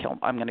 I'm going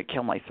to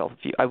kill myself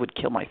I would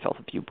kill myself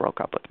if you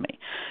broke up with me.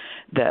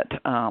 That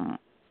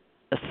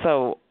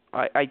so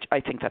I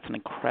think that's an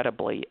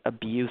incredibly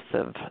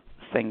abusive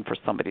thing for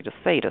somebody to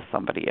say to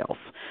somebody else.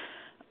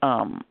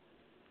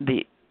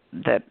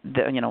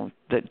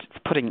 That's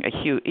putting a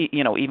huge,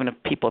 even if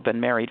people have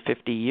been married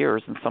 50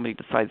 years and somebody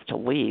decides to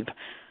leave,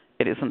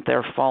 it isn't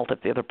their fault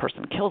if the other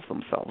person kills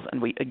themselves.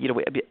 And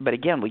but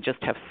again, we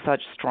just have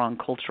such strong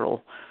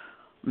cultural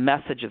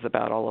messages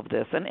about all of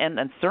this, and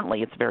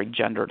certainly it's very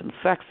gendered and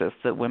sexist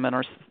that women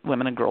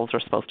and girls are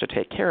supposed to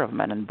take care of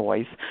men and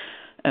boys,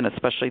 and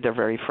especially their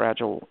very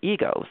fragile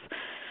egos,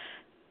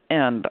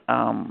 and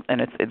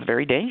it's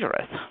very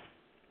dangerous.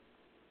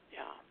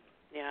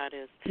 Yeah, it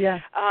is. Yeah.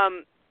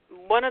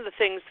 One of the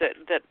things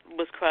that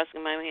was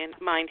crossing my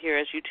mind here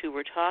as you two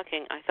were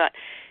talking, I thought,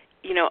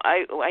 we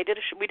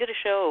did a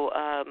show,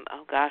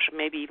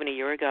 maybe even a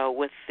year ago,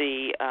 with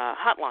the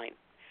hotline.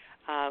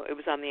 It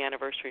was on the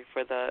anniversary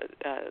for the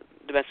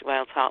domestic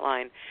violence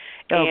hotline,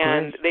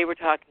 and great.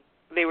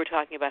 they were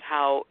talking about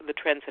how the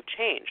trends have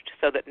changed,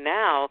 so that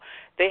now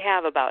they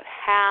have about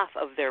half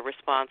of their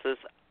responses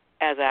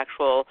as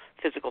actual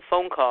physical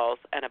phone calls,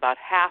 and about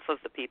half of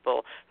the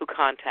people who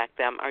contact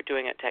them are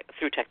doing it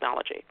through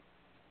technology.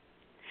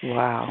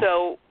 Wow.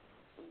 So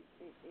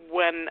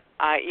when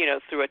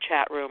through a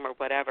chat room or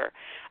whatever,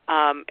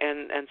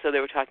 and so they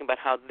were talking about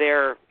how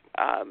their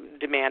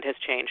demand has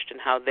changed and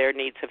how their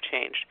needs have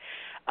changed.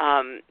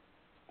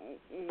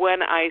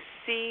 When I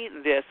see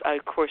this, I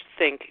of course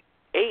think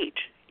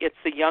age. It's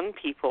the young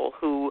people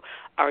who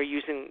are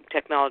using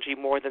technology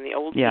more than the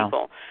old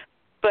people.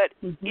 But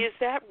is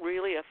that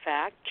really a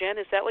fact, Jen?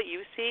 Is that what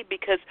you see?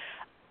 Because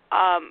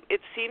it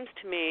seems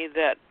to me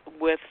that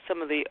with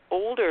some of the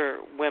older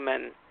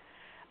women,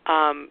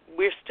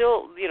 we're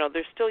still,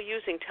 they're still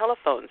using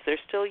telephones. They're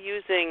still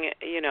using,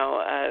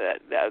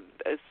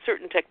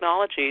 certain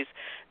technologies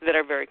that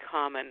are very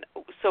common.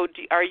 So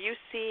are you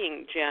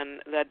seeing, Jen,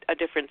 that a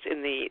difference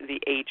in the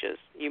ages?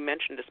 You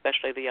mentioned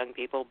especially the young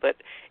people, but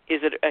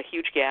is it a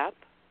huge gap?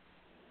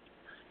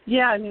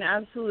 Yeah, I mean,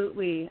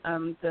 absolutely.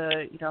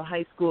 The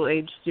high school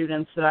age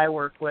students that I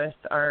work with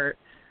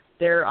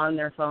they're on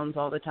their phones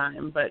all the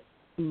time, but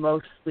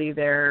mostly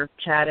they're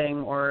chatting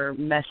or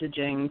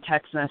messaging,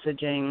 text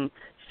messaging,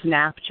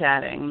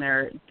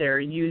 Snapchatting. They're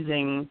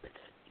using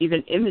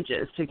even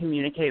images to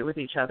communicate with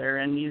each other,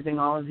 and using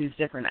all of these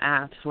different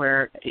apps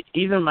where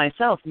even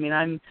myself, I mean,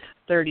 I'm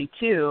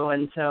 32,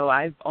 and so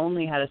I've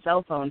only had a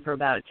cell phone for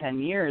about 10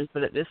 years,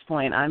 but at this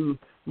point I'm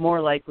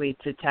more likely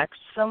to text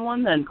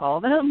someone than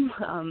call them.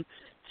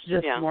 It's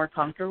just more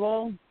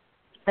comfortable.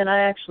 And I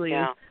actually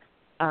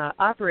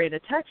operate a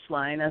text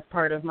line as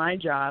part of my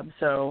job,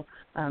 so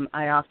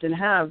I often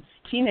have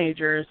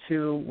teenagers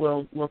who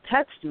will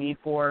text me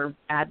for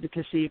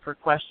advocacy, for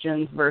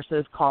questions,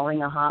 versus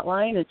calling a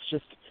hotline.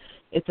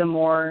 It's a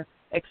more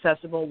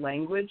accessible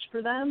language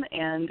for them,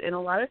 and in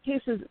a lot of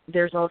cases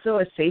there's also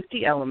a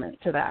safety element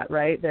to that,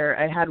 right?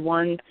 I had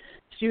one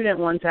student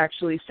once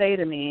actually say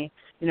to me,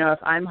 if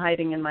I'm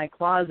hiding in my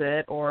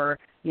closet or,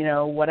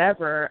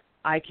 whatever,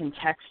 I can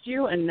text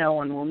you and no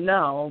one will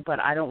know, but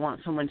I don't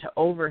want someone to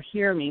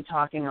overhear me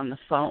talking on the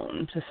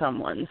phone to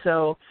someone.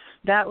 So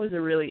that was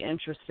a really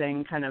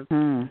interesting kind of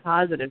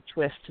positive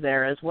twist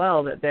there as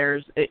well, that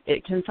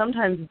it can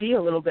sometimes be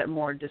a little bit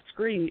more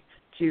discreet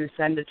to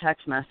send a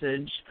text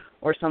message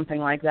or something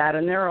like that.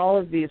 And there are all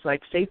of these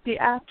like safety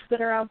apps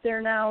that are out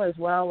there now as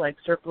well, like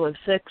Circle of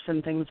Six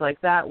and things like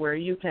that, where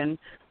you can,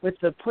 with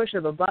the push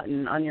of a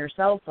button on your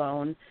cell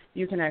phone,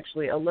 you can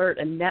actually alert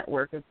a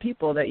network of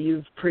people that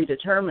you've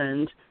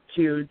predetermined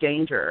to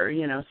danger,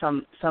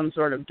 some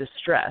sort of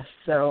distress.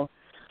 So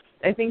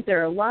I think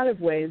there are a lot of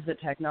ways that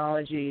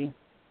technology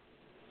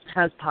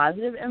has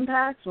positive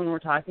impacts when we're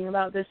talking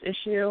about this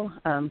issue,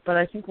 but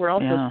I think we're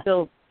also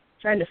still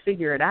trying to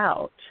figure it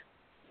out.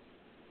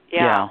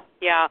 Yeah.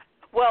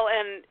 Well,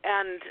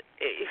 and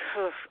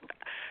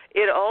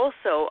it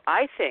also,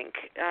 I think,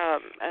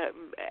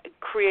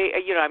 create.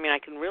 I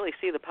can really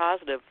see the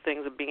positive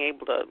things of being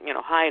able to,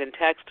 hide and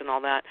text and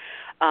all that.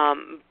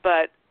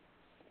 But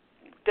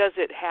does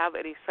it have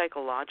any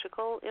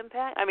psychological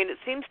impact? I mean, it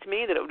seems to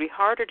me that it would be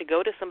harder to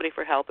go to somebody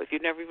for help if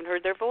you've never even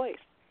heard their voice.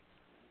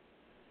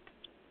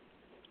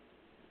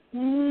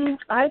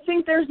 I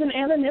think there's an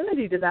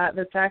anonymity to that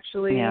that's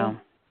actually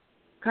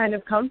kind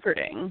of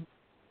comforting.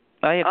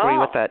 I agree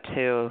with that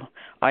too.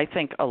 I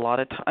think a lot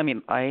of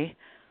I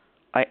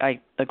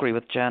agree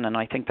with Jen, and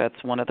I think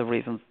that's one of the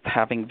reasons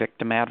having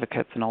victim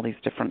advocates and all these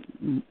different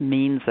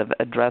means of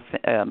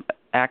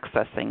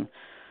accessing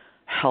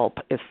help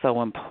is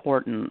so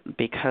important,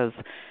 because,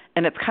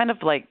 and it's kind of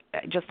like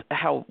just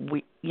how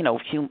we,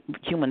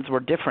 humans were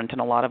different in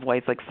a lot of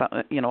ways. Like,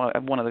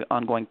 one of the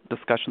ongoing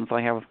discussions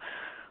I have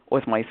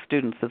with my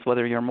students is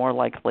whether you're more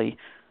likely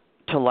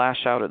to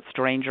lash out at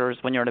strangers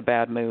when you're in a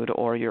bad mood,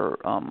 or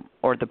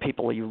or the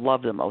people you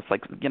love the most.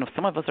 Like,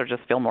 some of us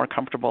just feel more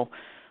comfortable.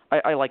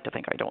 I like to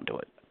think I don't do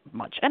it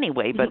much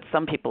anyway, but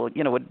some people,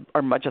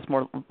 are much just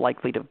more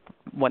likely to,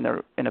 when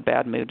they're in a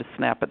bad mood, to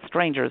snap at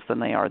strangers than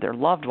they are their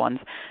loved ones.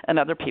 And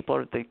other people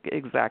are the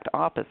exact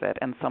opposite.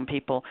 And some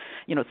people,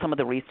 some of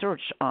the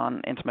research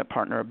on intimate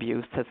partner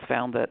abuse has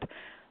found that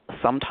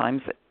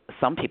sometimes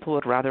some people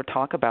would rather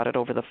talk about it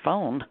over the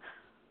phone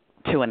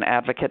to an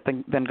advocate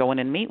than go in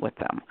and meet with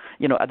them.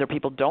 Other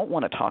people don't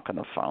want to talk on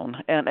the phone.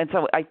 And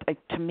so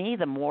to me,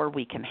 the more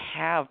we can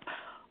have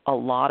a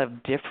lot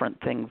of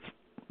different things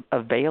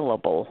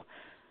available,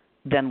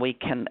 then we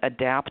can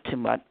adapt to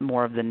much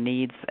more of the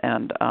needs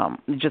and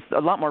just a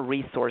lot more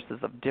resources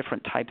of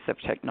different types of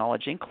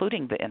technology,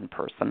 including the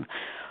in-person.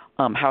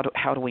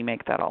 How do we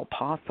make that all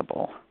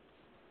possible?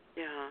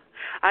 Yeah.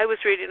 I was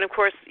reading, of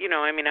course,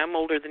 I'm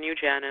older than you,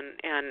 Jen,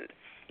 and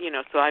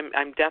so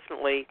I'm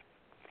definitely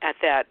at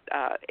that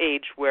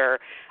age where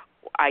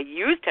I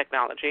use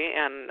technology,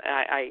 and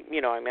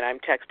I'm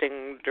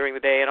texting during the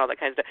day and all that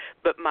kind of stuff,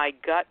 but my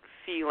gut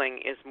feeling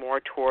is more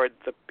toward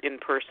the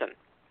in-person.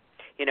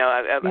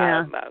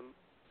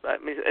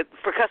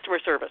 For customer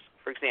service,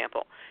 for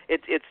example,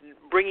 it's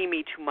bringing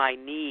me to my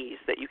knees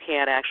that you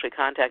can't actually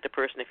contact a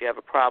person if you have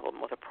a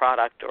problem with a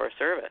product or a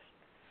service.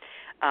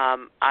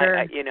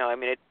 Sure.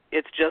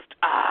 It's just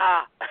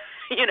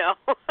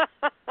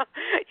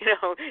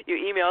you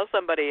email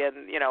somebody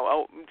and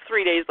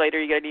 3 days later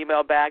you get an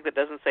email back that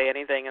doesn't say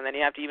anything, and then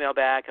you have to email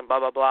back and blah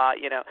blah blah.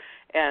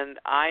 And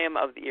I am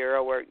of the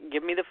era where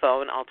give me the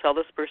phone, I'll tell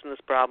this person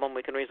this problem,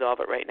 we can resolve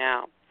it right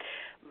now.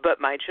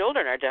 But my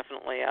children are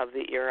definitely of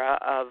the era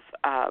of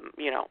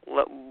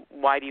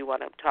why do you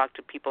want to talk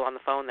to people on the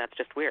phone? That's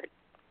just weird.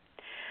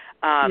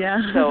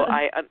 So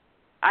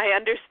I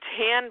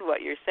understand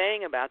what you're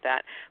saying about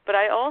that, but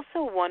I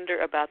also wonder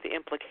about the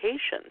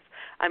implications.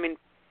 I mean,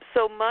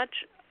 so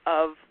much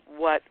of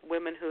what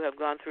women who have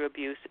gone through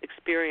abuse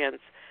experience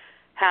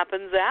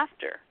happens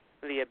after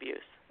the abuse.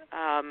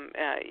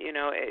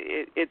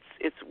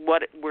 It's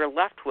what we're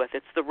left with.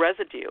 It's the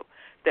residue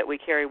that we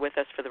carry with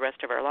us for the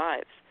rest of our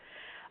lives.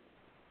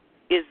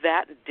 Is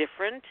that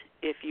different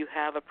if you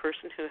have a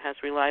person who has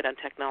relied on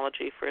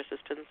technology for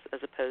assistance as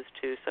opposed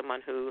to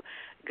someone who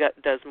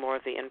does more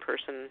of the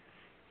in-person?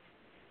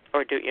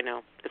 Or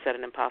is that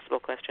an impossible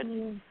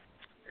question?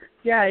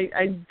 Yeah,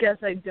 I guess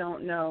I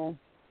don't know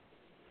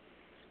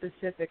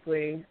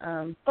specifically.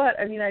 But,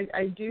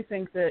 I do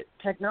think that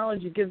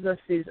technology gives us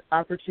these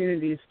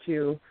opportunities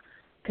to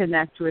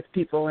connect with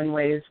people in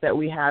ways that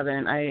we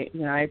haven't. I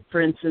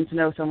for instance,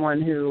 know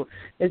someone who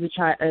is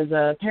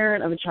a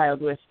parent of a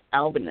child with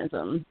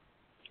albinism,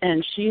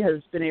 and she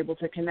has been able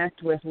to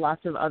connect with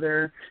lots of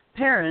other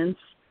parents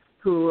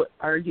who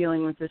are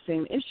dealing with the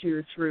same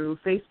issue through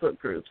Facebook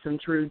groups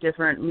and through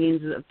different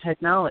means of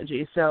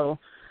technology. So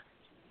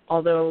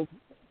although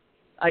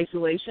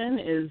isolation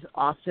is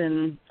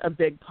often a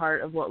big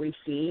part of what we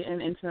see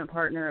in intimate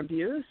partner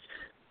abuse,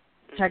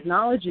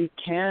 technology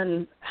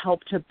can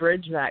help to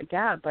bridge that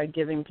gap by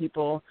giving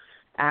people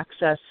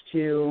access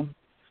to,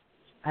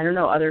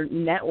 other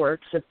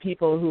networks of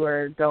people who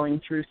are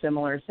going through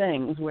similar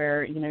things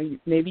where,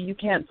 maybe you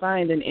can't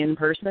find an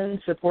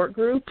in-person support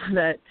group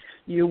that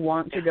you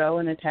want to go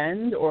and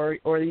attend or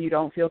you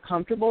don't feel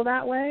comfortable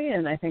that way.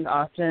 And I think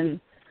often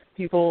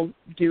people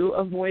do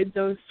avoid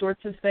those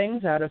sorts of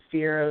things out of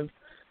fear of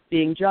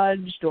being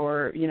judged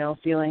or,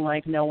 feeling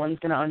like no one's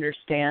going to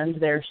understand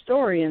their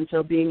story. And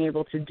so being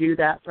able to do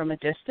that from a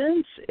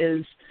distance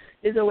is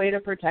a way to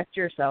protect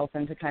yourself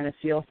and to kind of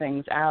feel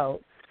things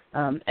out.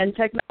 And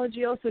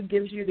technology also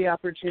gives you the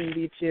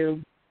opportunity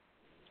to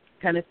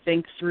kind of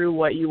think through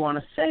what you want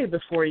to say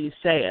before you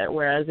say it.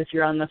 Whereas if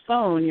you're on the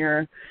phone,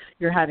 you're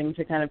having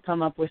to kind of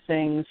come up with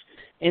things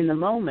in the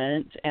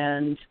moment.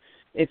 And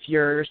if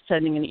you're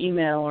sending an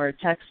email or a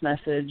text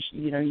message,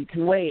 you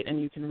can wait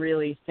and you can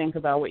really think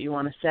about what you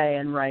want to say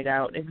and write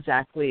out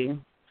exactly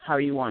how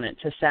you want it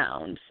to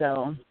sound.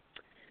 So,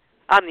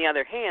 on the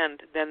other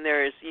hand, then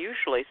there's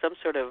usually some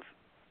sort of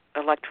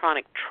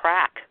electronic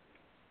track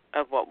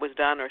of what was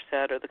done or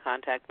said or the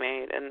contact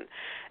made, and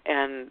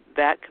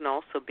that can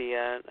also be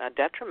a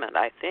detriment,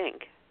 I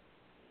think.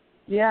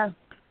 Yeah.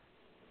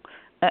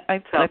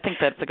 I think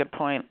that's a good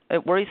point.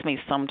 It worries me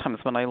sometimes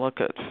when I look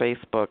at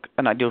Facebook,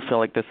 and I do feel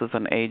like this is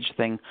an age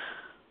thing,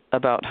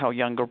 about how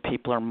younger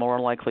people are more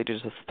likely to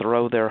just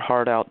throw their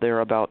heart out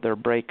there about their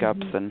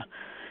breakups, and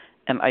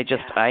I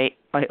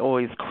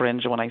always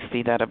cringe when I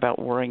see that, about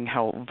worrying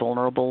how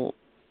vulnerable.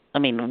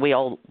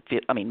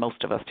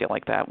 Most of us feel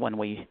like that when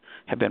we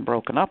have been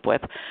broken up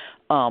with.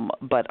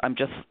 But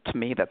to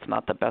me, that's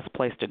not the best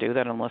place to do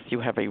that unless you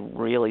have a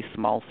really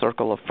small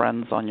circle of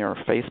friends on your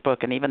Facebook.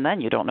 And even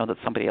then, you don't know that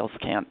somebody else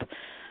can't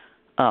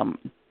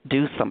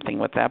do something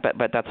with that.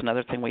 But that's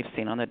another thing we've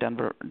seen on the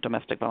Denver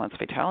Domestic Violence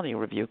Fatality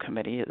Review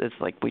Committee is,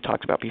 like we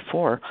talked about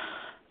before,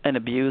 an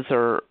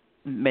abuser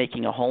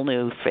making a whole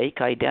new fake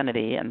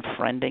identity and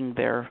friending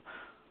their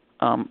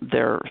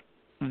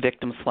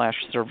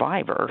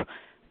victim/survivor.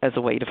 as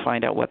a way to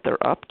find out what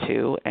they're up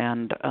to,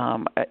 and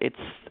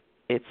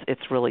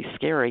it's really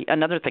scary.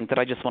 Another thing that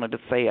I just wanted to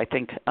say, I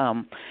think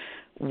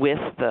with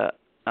the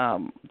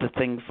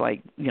things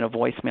like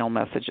voicemail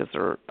messages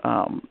or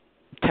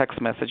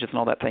text messages and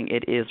all that thing,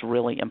 it is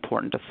really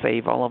important to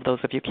save all of those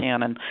if you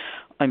can. And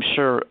I'm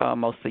sure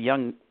most of the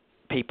young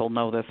people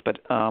know this, but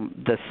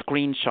the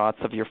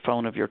screenshots of your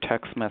phone of your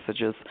text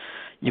messages,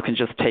 you can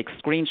just take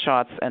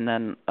screenshots and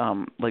then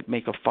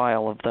make a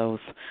file of those,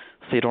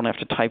 so you don't have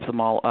to type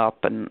them all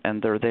up and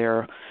they're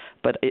there.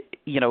 But I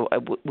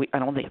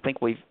don't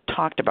think we've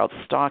talked about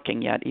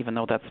stalking yet, even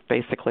though that's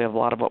basically a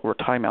lot of what we're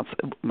talking about.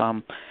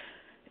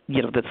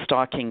 That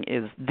stalking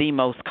is the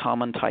most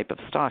common type of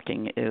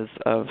stalking is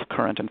of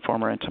current and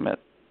former intimate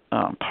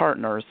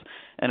partners,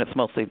 and it's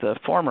mostly the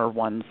former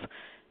ones.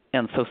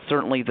 And so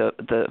certainly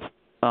the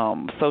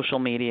social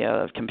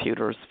media,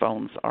 computers,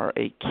 phones are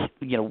a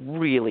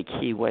really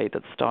key way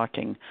that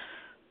stalking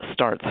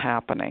starts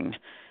happening,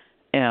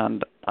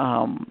 and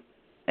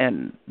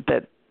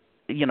that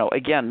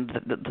again,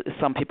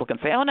 some people can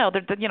say, oh no,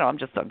 I'm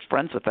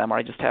friends with them, or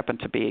I just happen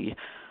to be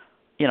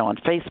on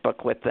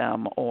Facebook with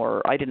them,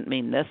 or I didn't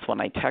mean this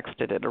when I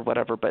texted it or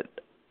whatever, but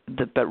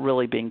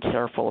really being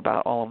careful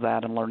about all of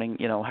that and learning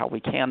how we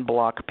can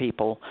block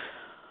people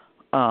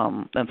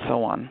and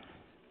so on.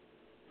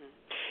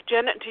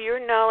 Jen, to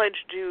your knowledge,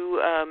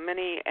 do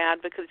many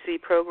advocacy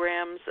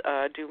programs,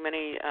 do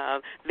many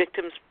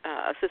victims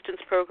assistance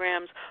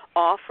programs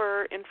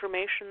offer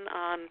information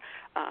on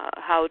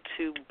how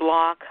to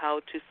block,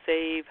 how to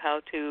save, how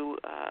to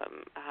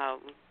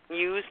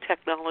use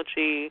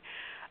technology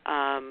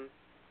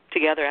to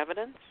gather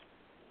evidence?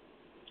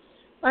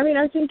 I mean,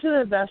 I think to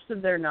the best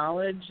of their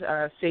knowledge,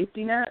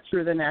 Safety Net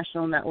through the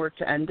National Network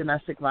to End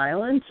Domestic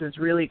Violence is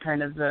really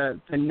kind of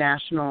the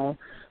national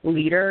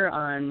leader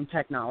on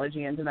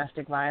technology and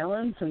domestic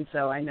violence. And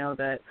so I know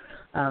that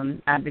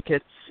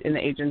advocates in the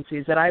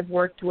agencies that I've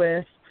worked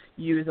with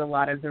use a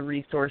lot of the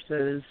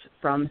resources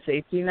from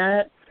Safety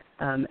Net,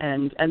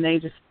 and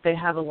they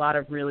have a lot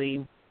of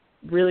really,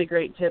 really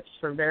great tips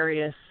for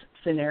various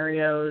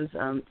scenarios.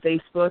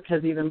 Facebook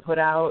has even put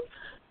out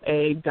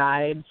a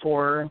guide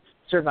for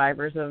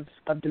survivors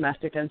of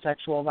domestic and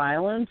sexual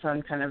violence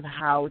on kind of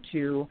how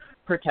to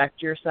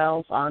protect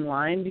yourself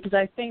online, because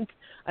I think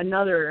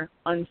another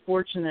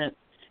unfortunate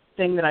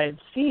thing that I've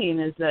seen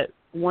is that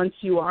once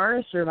you are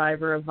a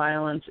survivor of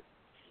violence,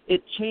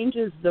 it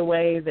changes the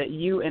way that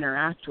you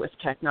interact with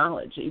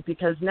technology,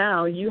 because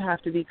now you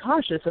have to be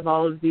cautious of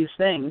all of these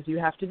things. You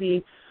have to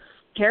be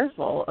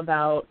careful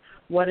about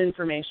what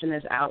information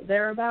is out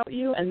there about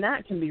you, and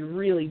that can be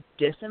really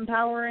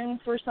disempowering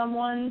for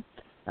someone.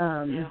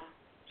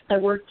 I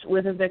worked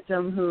with a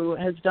victim who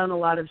has done a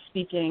lot of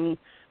speaking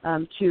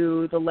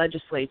to the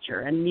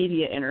legislature and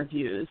media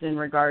interviews in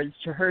regards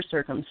to her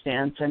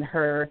circumstance, and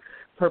her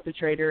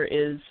perpetrator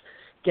is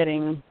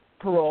getting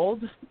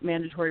paroled,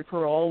 mandatory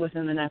parole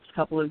within the next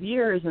couple of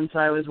years, and so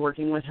I was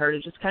working with her to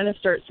just kind of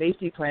start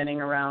safety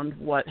planning around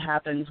what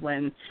happens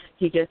when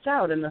he gets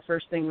out, and the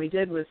first thing we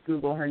did was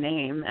Google her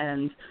name,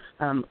 and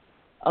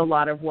a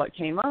lot of what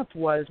came up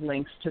was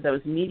links to those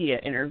media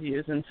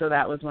interviews, and so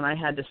that was when I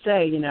had to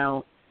say,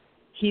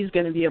 he's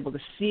going to be able to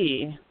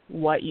see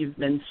what you've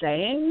been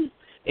saying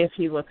if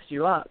he looks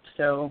you up.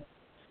 So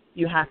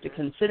you have to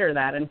consider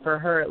that. And for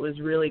her, it was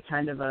really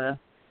kind of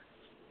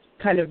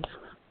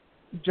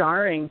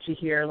jarring to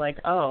hear, like,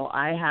 oh,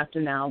 I have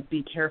to now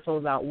be careful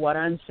about what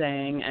I'm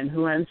saying and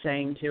who I'm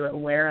saying to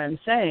and where I'm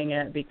saying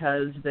it,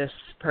 because this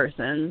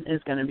person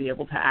is going to be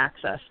able to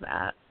access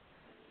that.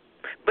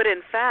 But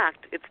in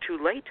fact, it's too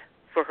late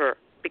for her,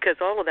 because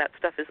all of that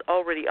stuff is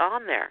already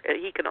on there.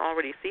 He can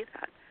already see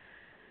that.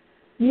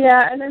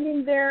 Yeah, and I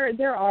mean,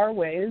 there are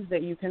ways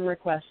that you can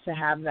request to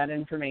have that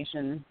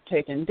information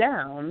taken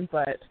down,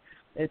 but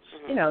it's,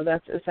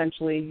 that's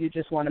essentially, you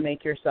just want to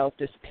make yourself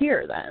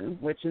disappear then,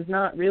 which is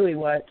not really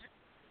what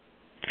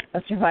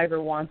a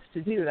survivor wants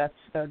to do. That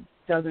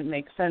doesn't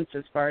make sense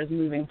as far as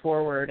moving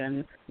forward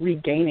and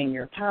regaining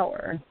your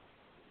power.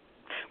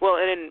 Well,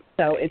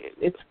 so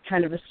it's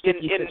kind of a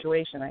sticky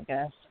situation, I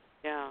guess.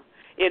 Yeah.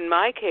 In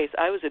my case,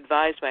 I was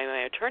advised by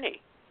my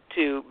attorney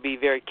to be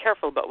very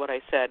careful about what I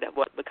said,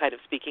 what the kind of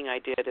speaking I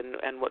did,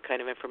 and what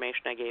kind of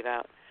information I gave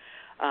out.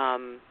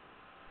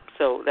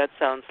 So that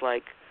sounds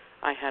like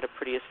I had a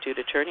pretty astute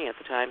attorney at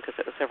the time, because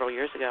it was several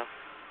years ago.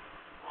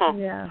 Huh.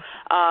 Yeah.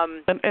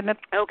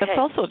 It's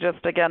also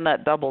just, again,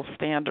 that double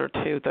standard,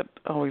 too, that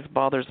always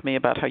bothers me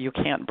about how you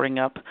can't bring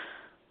up,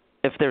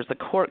 if there's a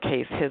court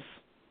case, his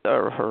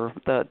or her,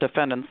 the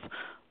defendant's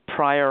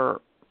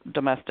prior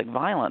domestic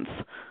violence,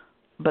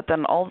 but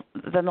then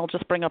they'll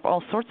just bring up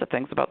all sorts of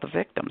things about the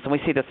victims. And we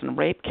see this in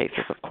rape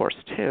cases, of course,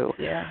 too.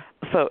 Yeah.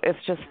 So it's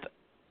just,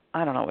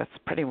 I don't know, it's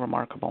pretty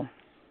remarkable.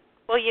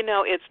 Well,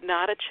 it's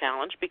not a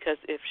challenge, because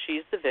if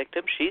she's the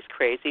victim, she's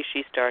crazy,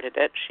 she started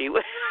it, she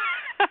was...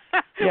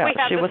 Yeah, we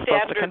have she the was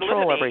supposed to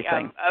control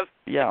everything.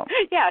 Yeah,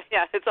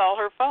 it's all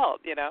her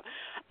fault,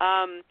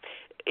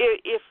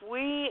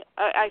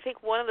 I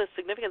think one of the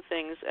significant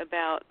things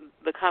about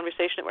the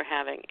conversation that we're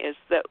having is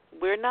that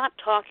we're not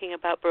talking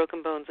about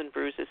broken bones and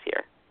bruises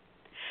here.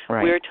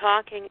 Right. We're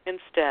talking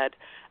instead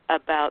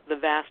about the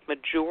vast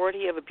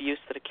majority of abuse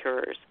that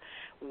occurs,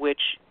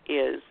 which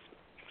is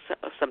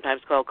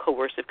sometimes called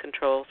coercive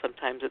control,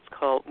 sometimes it's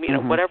called,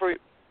 whatever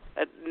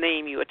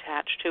name you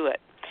attach to it.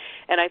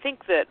 And I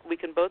think that we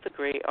can both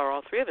agree, or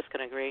all three of us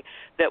can agree,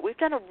 that we've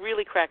done a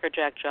really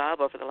crackerjack job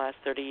over the last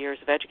 30 years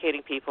of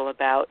educating people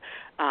about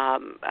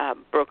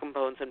broken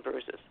bones and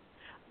bruises.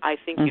 I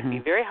think you'd be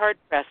very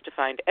hard-pressed to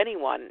find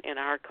anyone in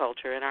our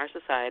culture, in our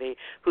society,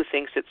 who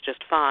thinks it's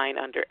just fine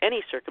under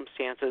any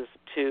circumstances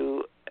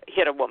to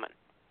hit a woman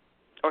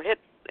or hit,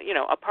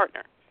 a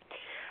partner.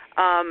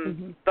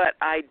 But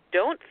I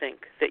don't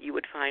think that you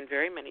would find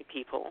very many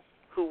people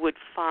who would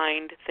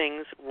find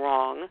things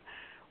wrong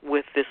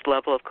with this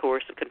level of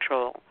coercive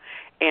control.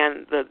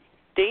 And the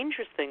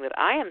dangerous thing that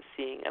I am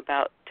seeing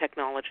about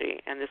technology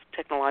and this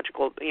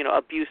technological,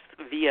 abuse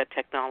via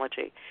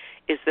technology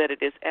is that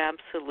it is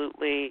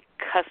absolutely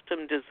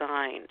custom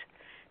designed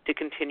to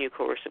continue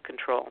coercive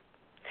control.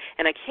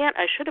 And I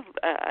should have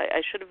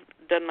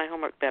done my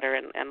homework better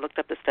and looked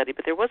up the study,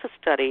 but there was a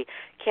study,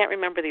 can't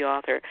remember the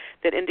author,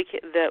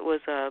 that was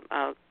a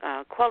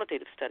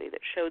qualitative study that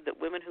showed that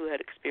women who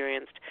had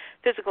experienced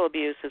physical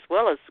abuse as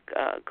well as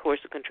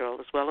coercive control,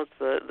 as well as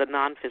the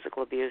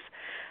non-physical abuse,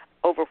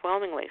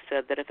 overwhelmingly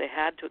said that if they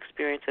had to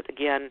experience it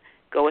again,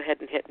 go ahead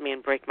and hit me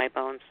and break my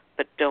bones,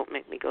 but don't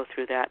make me go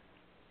through that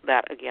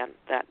again,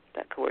 that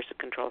coercive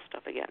control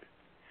stuff again.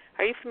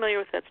 Are you familiar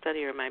with that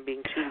study, or am I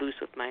being too loose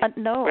with my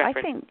No, reference?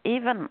 I think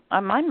even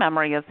my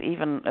memory is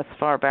even as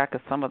far back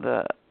as some of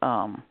the,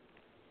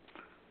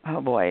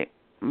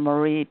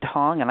 Marie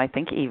Tong, and I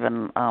think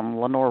even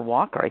Lenore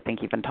Walker, I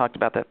think even talked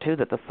about that too,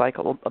 that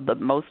that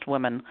most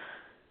women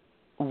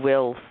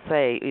will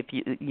say, if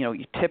you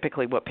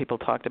typically what people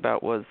talked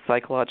about was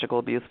psychological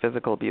abuse,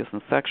 physical abuse,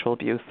 and sexual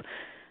abuse,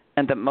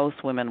 and that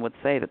most women would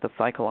say that the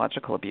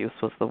psychological abuse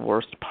was the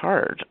worst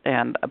part.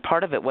 And a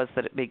part of it was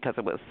because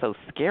it was so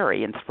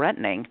scary and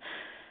threatening,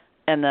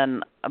 and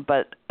then,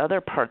 but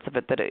other parts of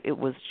it that it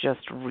was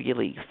just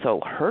really so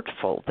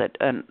hurtful that,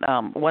 and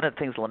one of the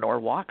things Lenore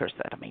Walker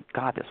said,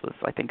 this was,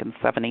 I think, in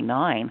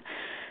 1979,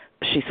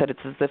 she said it's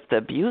as if the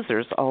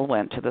abusers all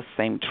went to the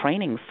same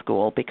training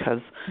school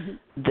because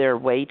their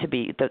way to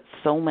be, that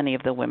so many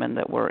of the women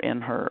that were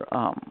in her,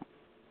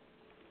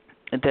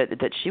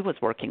 that she was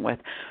working with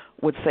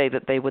would say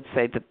that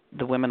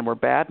the women were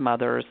bad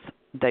mothers,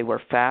 they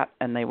were fat,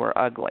 and they were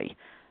ugly.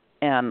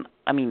 And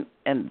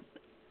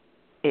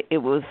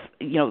it was,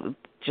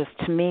 just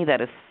to me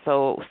that is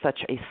such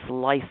a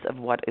slice of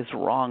what is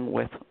wrong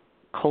with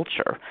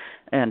culture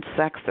and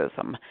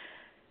sexism.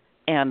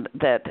 And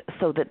that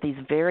these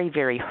very,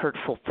 very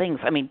hurtful things,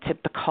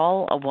 to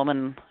call a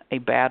woman a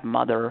bad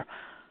mother,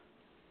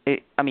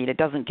 it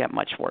doesn't get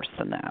much worse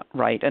than that,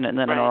 right? And then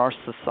in our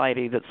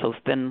society that's so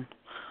thin,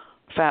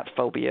 fat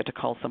phobia, to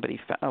call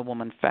a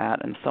woman fat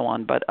and so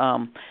on. But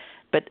one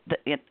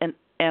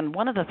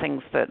of the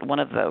things that one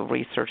of the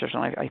researchers,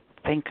 and I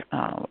think,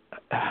 I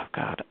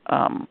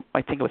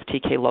think it was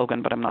T.K.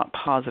 Logan, but I'm not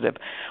positive.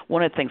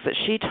 One of the things that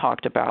she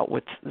talked about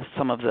with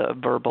some of the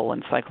verbal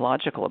and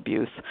psychological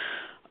abuse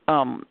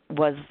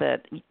was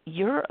that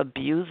your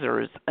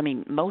abusers,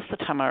 most of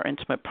the time our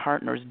intimate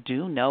partners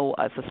do know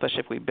us, especially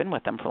if we've been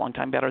with them for a long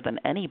time, better than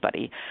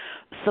anybody.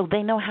 So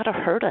they know how to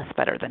hurt us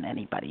better than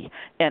anybody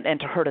and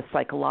to hurt us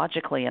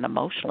psychologically and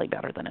emotionally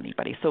better than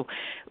anybody. So,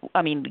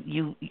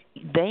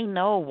 they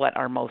know what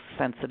our most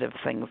sensitive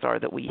things are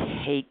that we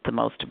hate the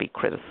most to be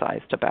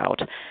criticized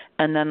about.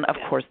 And then, of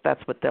course,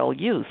 that's what they'll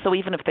use. So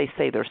even if they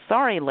say they're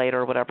sorry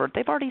later or whatever,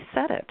 they've already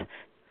said it.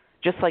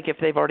 Just like if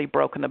they've already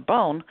broken a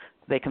bone,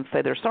 they can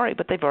say they're sorry,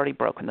 but they've already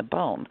broken the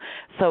bone.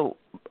 So,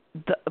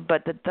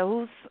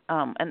 those,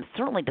 and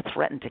certainly to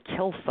threaten to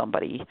kill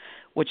somebody,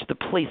 which the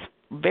police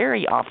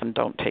very often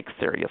don't take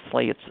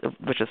seriously,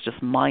 which is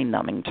just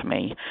mind-numbing to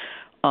me,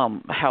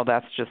 how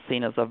that's just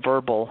seen as a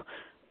verbal,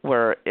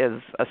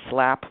 whereas a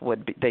slap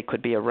they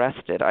could be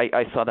arrested.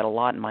 I saw that a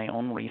lot in my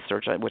own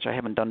research, which I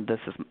haven't done this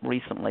as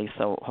recently,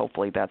 so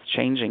hopefully that's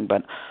changing,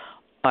 but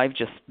I've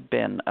just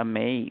been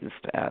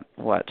amazed at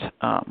what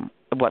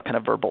kind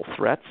of verbal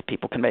threats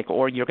people can make,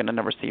 or you're going to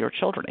never see your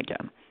children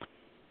again.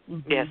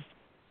 Yes.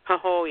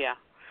 Oh, yeah.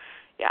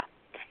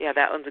 Yeah,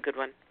 that one's a good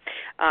one.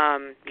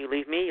 You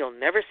leave me, you'll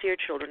never see your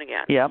children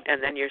again. Yep.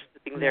 And then you're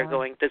sitting there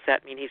going, does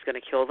that mean he's going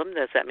to kill them?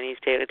 Does that mean he's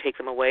going to take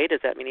them away? Does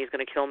that mean he's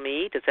going to kill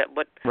me?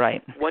 What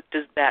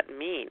does that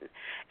mean?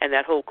 And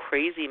that whole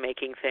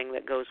crazy-making thing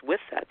that goes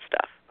with that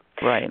stuff.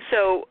 Right.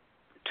 So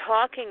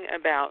talking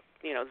about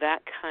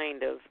that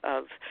kind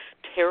of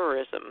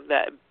terrorism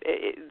that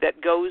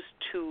goes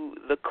to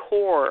the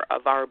core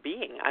of our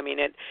being.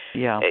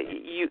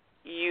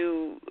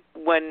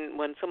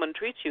 When someone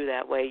treats you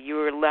that way,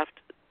 you're left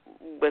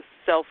with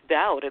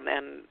self-doubt,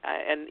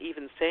 and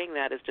even saying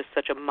that is just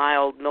such a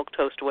mild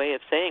milquetoast way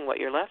of saying what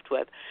you're left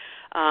with.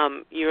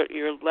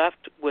 You're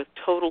left with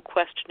total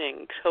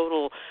questioning,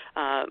 total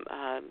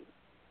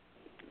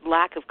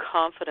lack of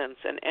confidence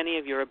in any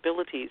of your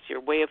abilities,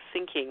 your way of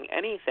thinking,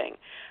 anything.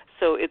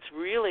 So it's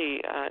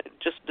really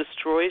just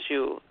destroys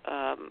you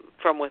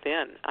from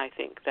within, I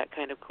think, that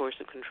kind of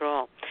coercive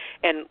control.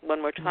 And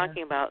when we're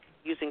talking about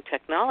using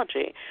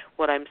technology,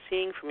 what I'm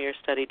seeing from your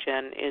study,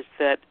 Jen, is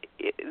that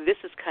this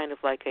is kind of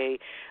like a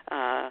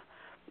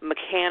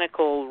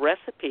mechanical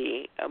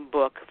recipe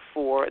book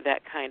for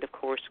that kind of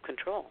coercive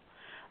control.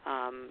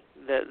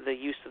 The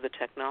use of the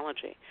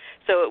technology.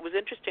 So it was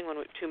interesting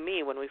to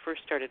me when we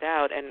first started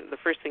out, and the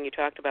first thing you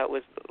talked about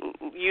was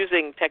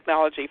using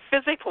technology,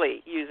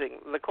 physically using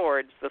the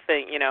cords, the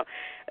thing,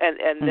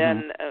 and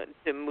then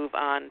to move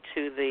on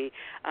to the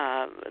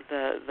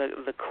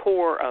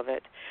core of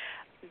it.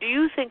 Do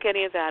you think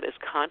any of that is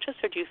conscious,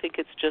 or do you think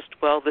it's just,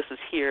 well, this is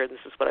here and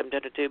this is what I'm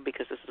going to do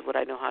because this is what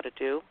I know how to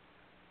do?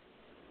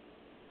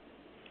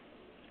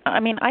 I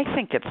mean, I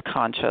think it's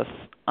conscious.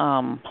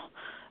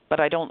 But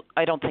I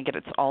don't think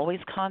it's always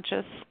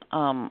conscious.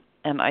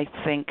 And I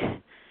think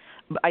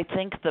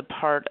the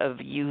part of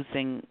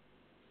using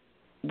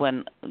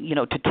when,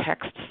 to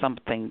text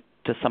something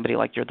to somebody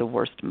like you're the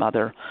worst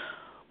mother,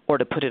 or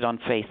to put it on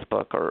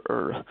Facebook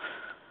or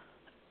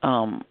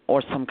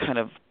some kind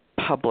of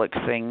public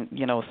thing,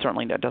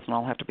 certainly that doesn't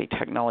all have to be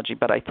technology,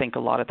 but I think a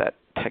lot of that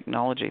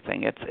technology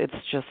thing, it's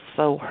just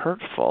so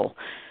hurtful.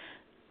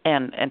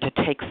 And to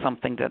take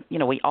something that,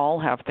 we all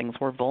have things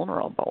we're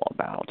vulnerable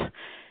about.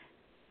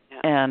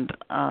 And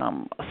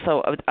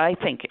so I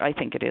think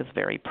it is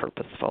very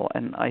purposeful,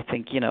 and I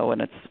think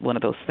and it's one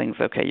of those things.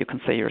 Okay, you can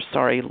say you're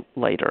sorry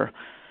later,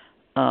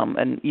 and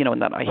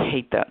and that I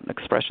hate that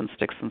expression.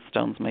 Sticks and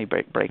stones may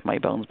break my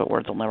bones, but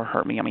words will never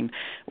hurt me. I mean,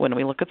 when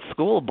we look at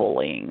school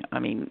bullying, I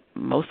mean,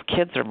 most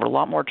kids are a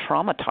lot more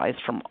traumatized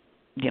from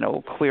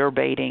queer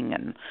baiting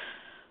and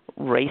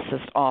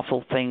racist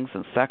awful things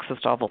and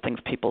sexist awful things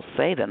people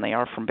say than they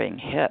are from being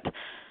hit.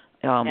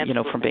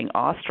 From being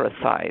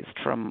ostracized,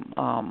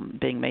 from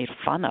being made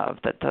fun of,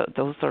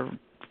 those are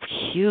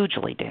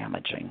hugely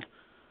damaging.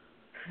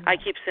 I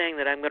keep saying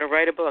that I'm going to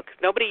write a book.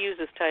 Nobody use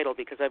this title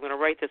because I'm going to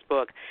write this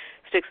book.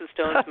 Sticks and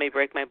stones may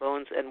break my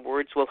bones, and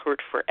words will hurt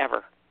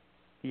forever.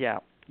 Yeah.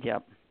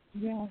 Yep.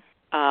 Yeah.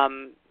 I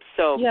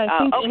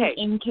think okay.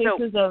 in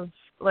cases of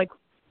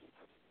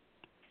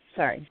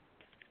sorry.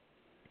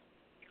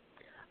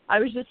 I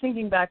was just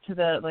thinking back to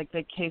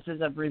the cases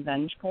of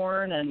revenge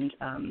porn, and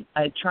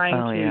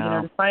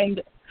to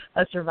find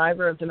a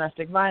survivor of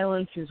domestic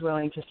violence who's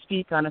willing to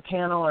speak on a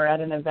panel or at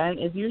an event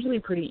is usually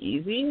pretty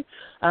easy.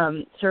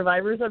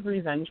 Survivors of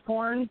revenge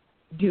porn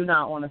do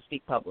not want to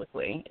speak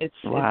publicly.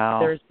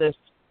 There's this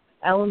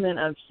element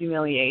of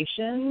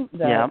humiliation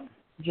that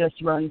just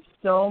runs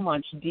so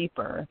much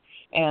deeper.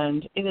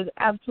 And it is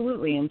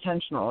absolutely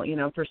intentional,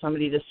 for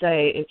somebody to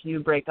say, if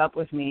you break up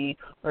with me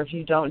or if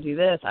you don't do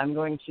this, I'm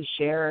going to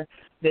share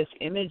this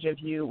image of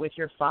you with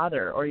your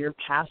father or your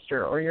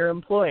pastor or your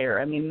employer.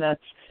 I mean,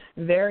 that's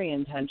very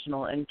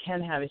intentional and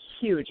can have a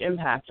huge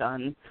impact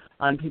on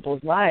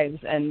people's lives.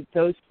 And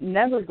those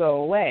never go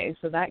away.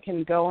 So that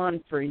can go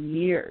on for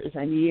years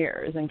and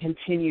years and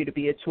continue to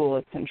be a tool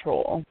of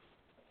control.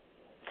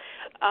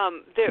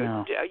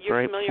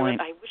 You're familiar with,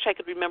 I wish I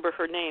could remember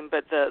her name,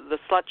 but the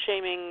slut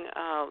shaming,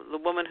 the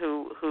woman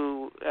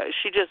who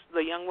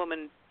the young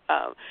woman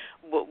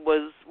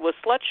was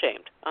slut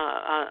shamed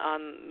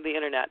on the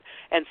internet.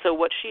 And so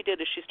what she did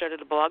is she started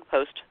a blog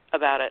post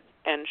about it,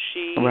 and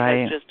she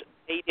has just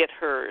made it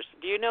hers.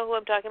 Do you know who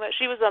I'm talking about?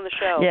 She was on the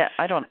show. Yeah,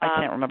 I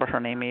can't remember her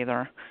name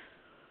either.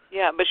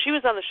 Yeah, but she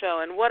was on the show,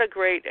 and what a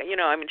great,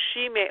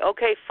 she made,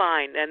 okay,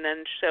 fine, and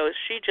then so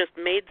she just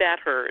made that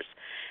hers.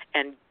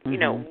 And,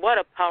 what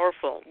a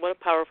powerful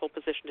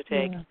position to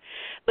take. Yeah.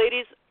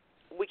 Ladies,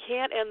 we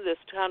can't end this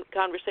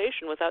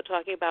conversation without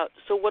talking about,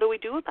 so what do we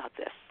do about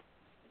this?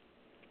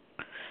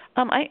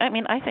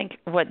 I think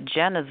what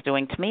Jen is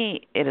doing, to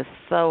me, it is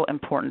so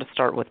important to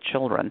start with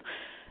children,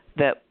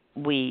 that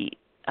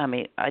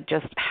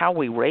how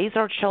we raise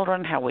our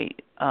children, how we,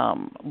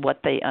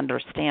 what they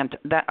understand.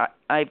 That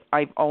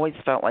I've always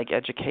felt like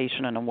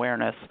education and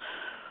awareness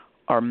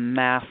are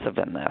massive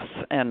in this,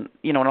 and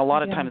and a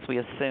lot of times we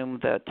assume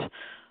that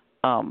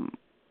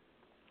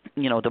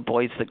the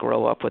boys that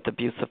grow up with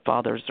abusive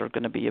fathers are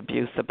going to be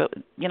abusive, but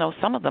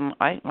some of them,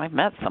 I've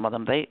met some of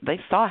them, they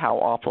saw how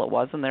awful it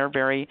was, and they're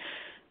very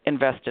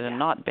invested in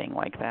not being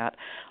like that.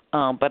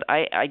 But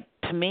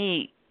to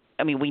me,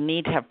 we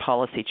need to have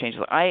policy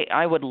changes.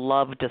 I would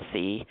love to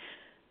see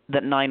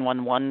that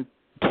 911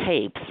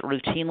 tapes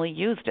routinely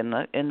used in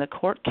the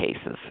court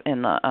cases,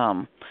 in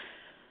the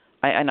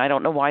and I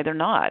don't know why they're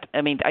not.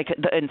 In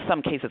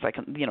some cases,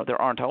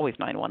 there aren't always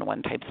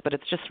 911 tapes, but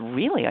it's just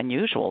really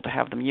unusual to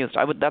have them used.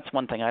 That's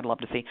one thing I'd love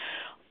to see.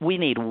 We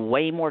need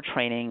way more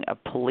training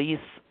of police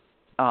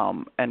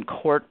and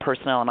court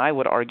personnel, and I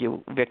would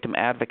argue victim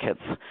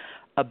advocates,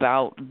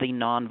 about the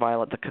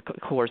nonviolent, the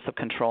coercive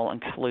control,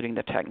 including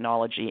the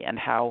technology, and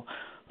how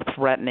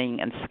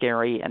threatening and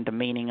scary and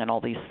demeaning and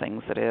all these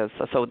things it is.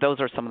 So those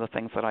are some of the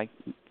things that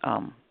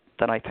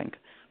I think.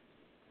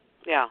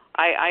 Yeah,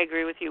 I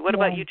agree with you. What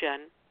about you,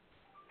 Jen?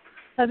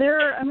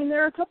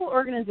 There are a couple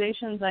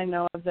organizations I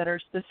know of that are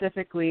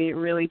specifically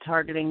really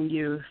targeting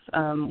youth.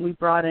 We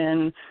brought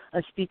in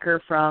a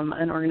speaker from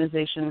an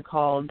organization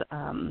called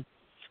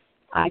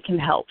I Can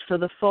Help. So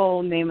the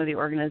full name of the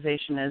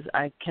organization is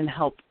I Can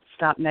Help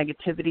Stop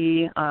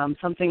Negativity,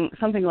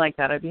 something like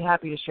that. I'd be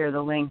happy to share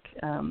the link.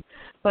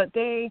 But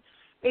they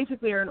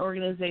basically are an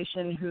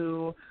organization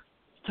who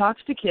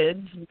talks to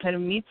kids, kind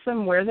of meets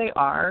them where they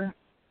are,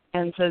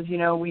 and says,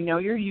 we know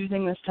you're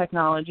using this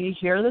technology.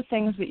 Here are the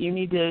things that you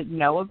need to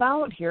know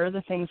about. Here are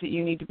the things that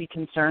you need to be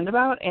concerned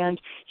about. And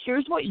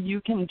here's what you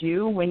can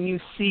do when you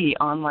see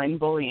online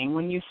bullying,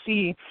 when you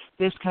see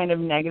this kind of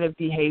negative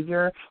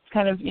behavior. It's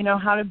kind of,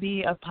 how to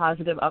be a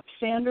positive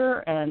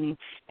upstander and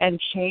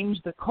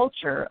change the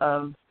culture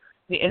of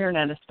the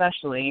Internet,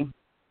 especially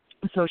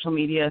social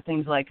media,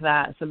 things like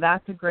that. So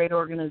that's a great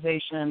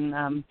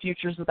organization.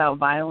 Futures Without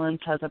Violence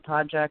has a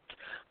project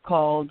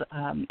called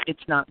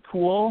It's Not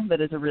Cool that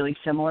is a really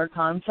similar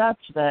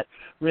concept that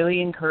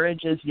really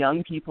encourages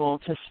young people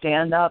to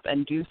stand up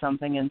and do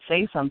something and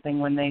say something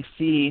when they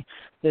see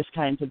this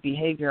kind of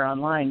behavior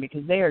online,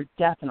 because they are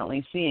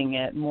definitely seeing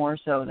it more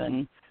so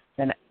than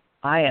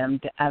I am,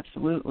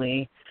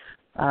 absolutely.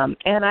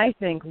 And I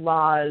think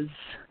laws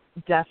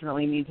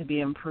definitely need to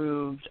be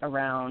improved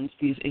around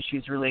these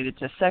issues related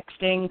to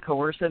sexting,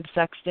 coercive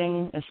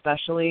sexting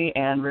especially,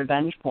 and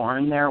revenge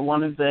porn. They're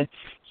one of the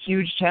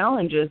huge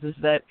challenges is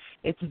that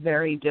it's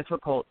very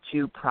difficult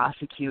to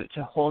prosecute,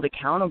 to hold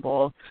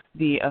accountable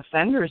the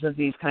offenders of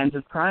these kinds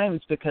of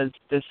crimes, because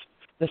this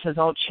has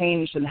all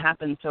changed and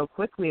happened so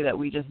quickly that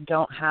we just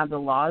don't have the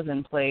laws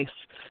in place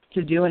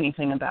to do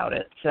anything about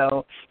it.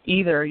 So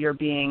either you're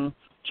being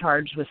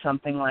charged with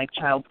something like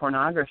child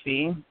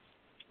pornography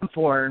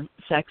for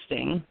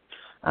sexting,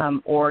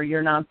 or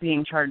you're not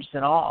being charged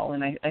at all.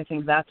 And I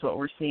think that's what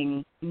we're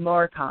seeing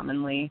more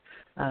commonly,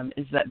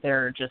 is that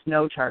there are just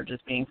no charges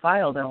being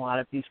filed in a lot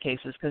of these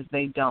cases because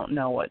they don't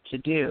know what to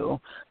do.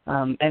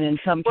 And in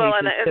some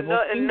cases,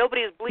 and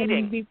nobody's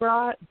bleeding. Be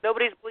brought.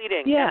 Nobody's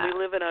bleeding. Yeah. And we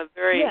live in a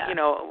very,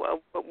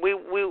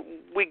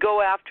 we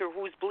go after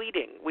who's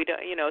bleeding. We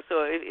don't,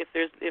 so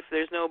if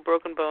there's no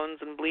broken bones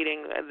and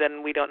bleeding,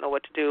 then we don't know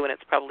what to do, and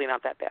it's probably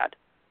not that bad.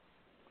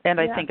 And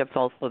I think it's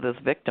also this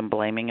victim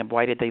blaming of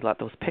why did they let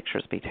those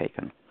pictures be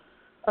taken?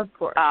 Of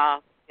course.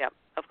 Yeah,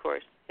 of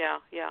course. Yeah.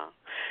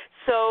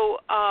 So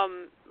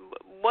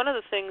one of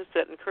the things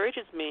that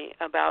encourages me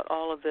about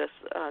all of this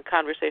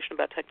conversation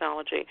about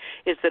technology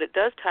is that it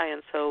does tie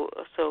in so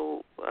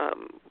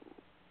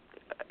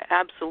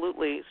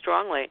absolutely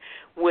strongly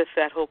with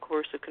that whole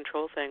coercive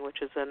control thing,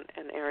 which is an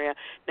area.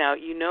 Now,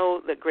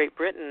 that Great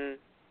Britain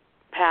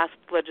passed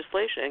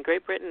legislation. In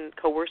Great Britain,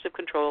 coercive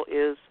control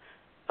is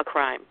a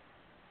crime.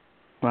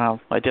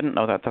 Wow, I didn't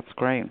know that. That's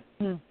great.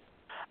 And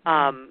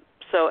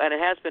it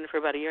has been for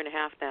about a year and a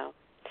half now.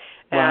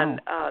 Wow.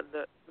 And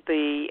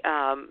the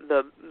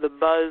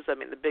buzz,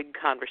 the big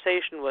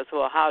conversation was,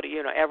 well, how do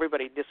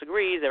everybody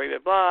disagrees, everybody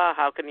blah,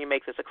 how can you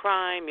make this a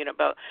crime,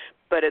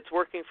 but it's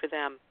working for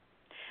them.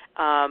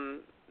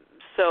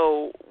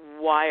 So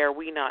why are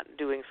we not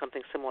doing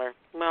something similar?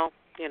 Well,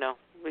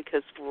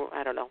 because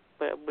I don't know,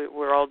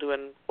 we're all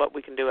doing what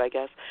we can do, I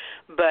guess.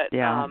 But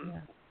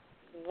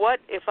what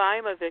if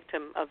I'm a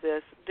victim of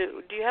this?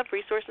 Do you have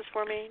resources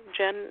for me,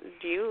 Jen?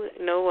 Do you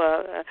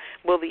know?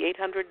 Will the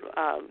 800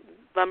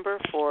 number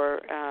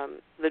for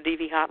the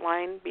DV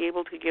hotline be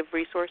able to give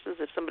resources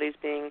if somebody's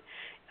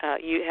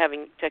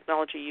having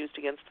technology used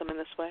against them in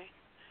this way?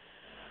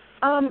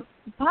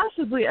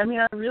 Possibly.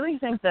 I really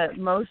think that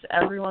most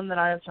everyone that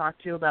I have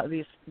talked to about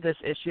this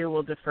issue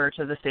will defer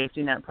to the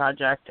Safety Net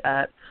Project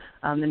at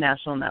the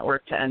National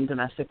Network to End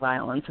Domestic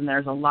Violence, and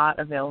there's a lot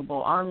available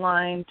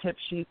online, tip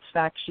sheets,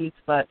 fact sheets,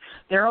 but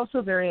they're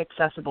also very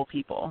accessible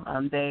people.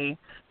 They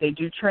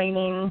do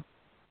training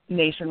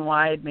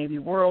nationwide, maybe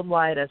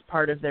worldwide, as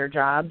part of their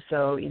job,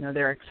 so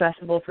they're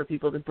accessible for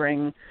people to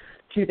bring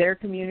to their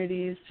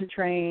communities to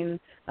train,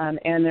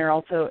 and they're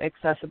also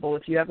accessible.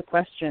 If you have a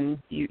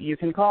question, you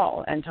can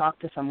call and talk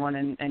to someone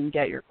and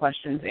get your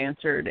questions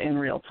answered in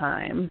real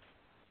time.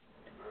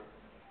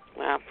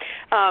 Wow.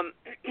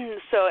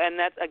 And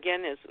that,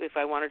 again, is if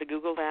I wanted to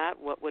Google that,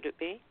 what would it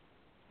be?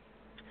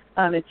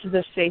 It's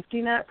the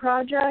Safety Net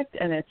Project,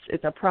 and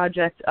it's a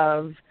project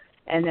of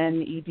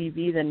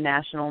NNEDV, the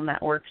National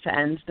Network to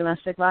End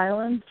Domestic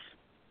Violence.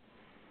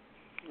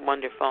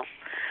 Wonderful.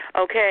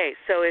 Okay,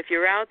 so if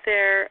you're out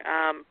there,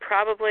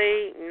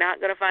 probably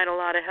not going to find a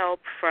lot of help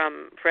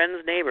from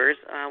friends, neighbors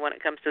when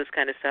it comes to this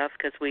kind of stuff,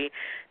 because we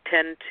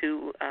tend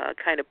to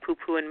kind of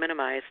poo-poo and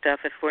minimize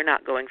stuff if we're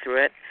not going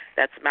through it.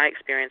 That's my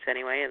experience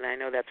anyway, and I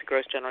know that's a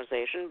gross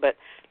generalization, but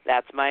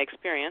that's my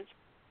experience.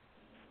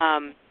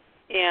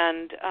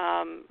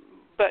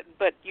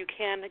 But you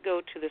can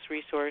go to this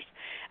resource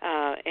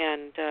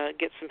and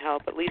get some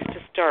help, at least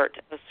to start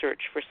a search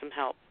for some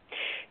help.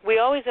 We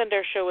always end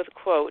our show with a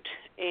quote,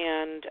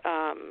 and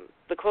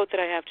the quote that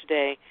I have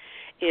today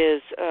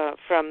is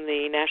from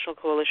the National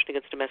Coalition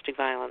Against Domestic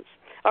Violence.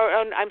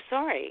 I'm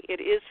sorry,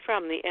 it is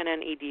from the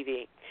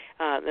NNEDV.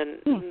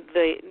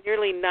 The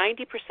nearly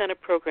 90% of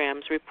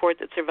programs report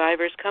that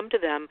survivors come to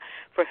them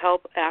for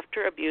help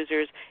after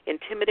abusers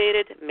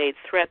intimidated, made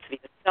threats via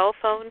cell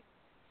phone,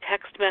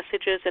 text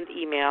messages, and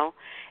email,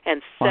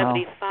 and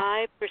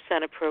 75%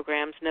 of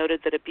programs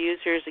noted that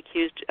abusers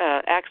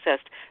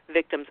accessed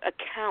victims'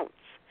 accounts,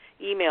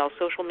 email,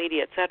 social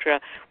media, etc.,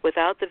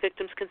 without the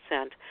victim's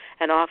consent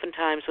and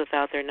oftentimes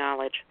without their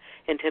knowledge.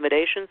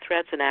 Intimidation,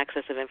 threats, and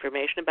access of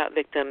information about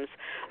victims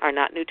are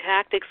not new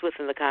tactics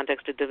within the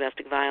context of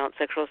domestic violence,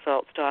 sexual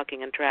assault,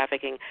 stalking, and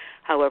trafficking.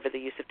 However, the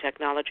use of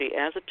technology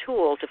as a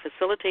tool to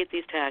facilitate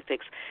these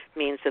tactics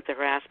means that the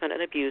harassment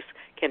and abuse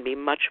can be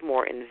much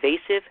more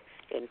invasive,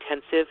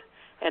 intensive,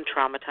 and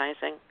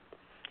traumatizing.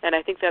 And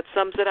I think that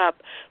sums it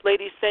up.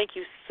 Ladies, thank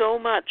you so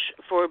much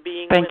for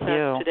being with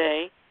us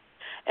today.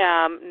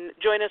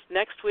 Join us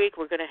next week.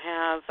 We're going to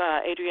have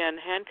Adrienne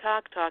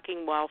Hancock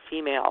talking while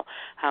female,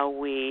 how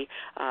we,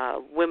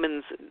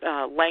 women's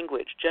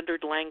language,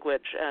 gendered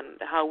language, and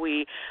how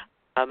we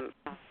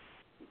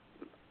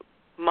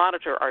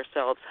monitor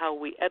ourselves, how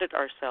we edit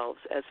ourselves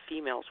as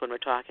females when we're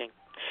talking.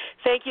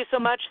 Thank you so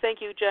much. Thank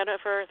you,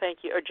 Jennifer. Thank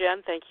you, or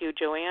Jen. Thank you,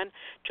 Joanne.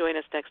 Join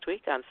us next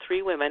week on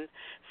 3 Women,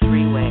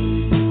 3 Ways.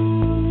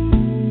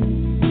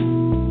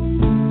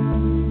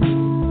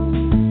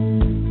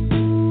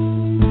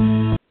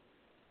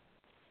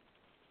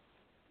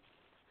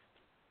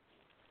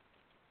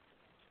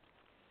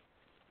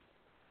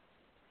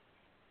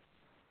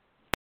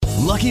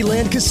 Lucky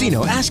Land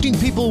Casino, asking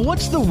people,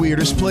 what's the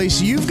weirdest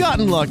place you've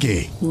gotten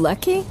lucky?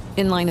 Lucky?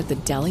 In line at the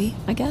deli,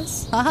 I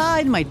guess? Aha,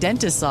 in my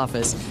dentist's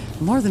office.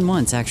 More than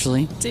once,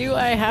 actually. Do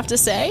I have to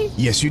say?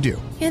 Yes, you do.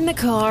 In the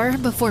car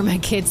before my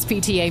kids'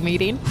 PTA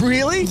meeting.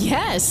 Really?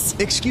 Yes.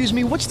 Excuse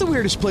me, what's the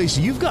weirdest place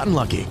you've gotten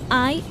lucky?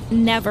 I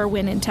never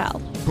win and tell.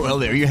 Well,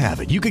 there you have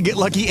it. You can get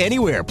lucky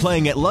anywhere,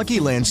 playing at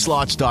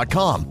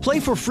LuckyLandSlots.com.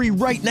 Play for free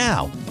right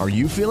now. Are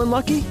you feeling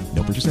lucky?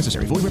 No purchase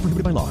necessary. Void where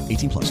prohibited by law.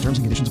 18+. Terms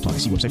and conditions apply.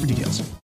 See website for details.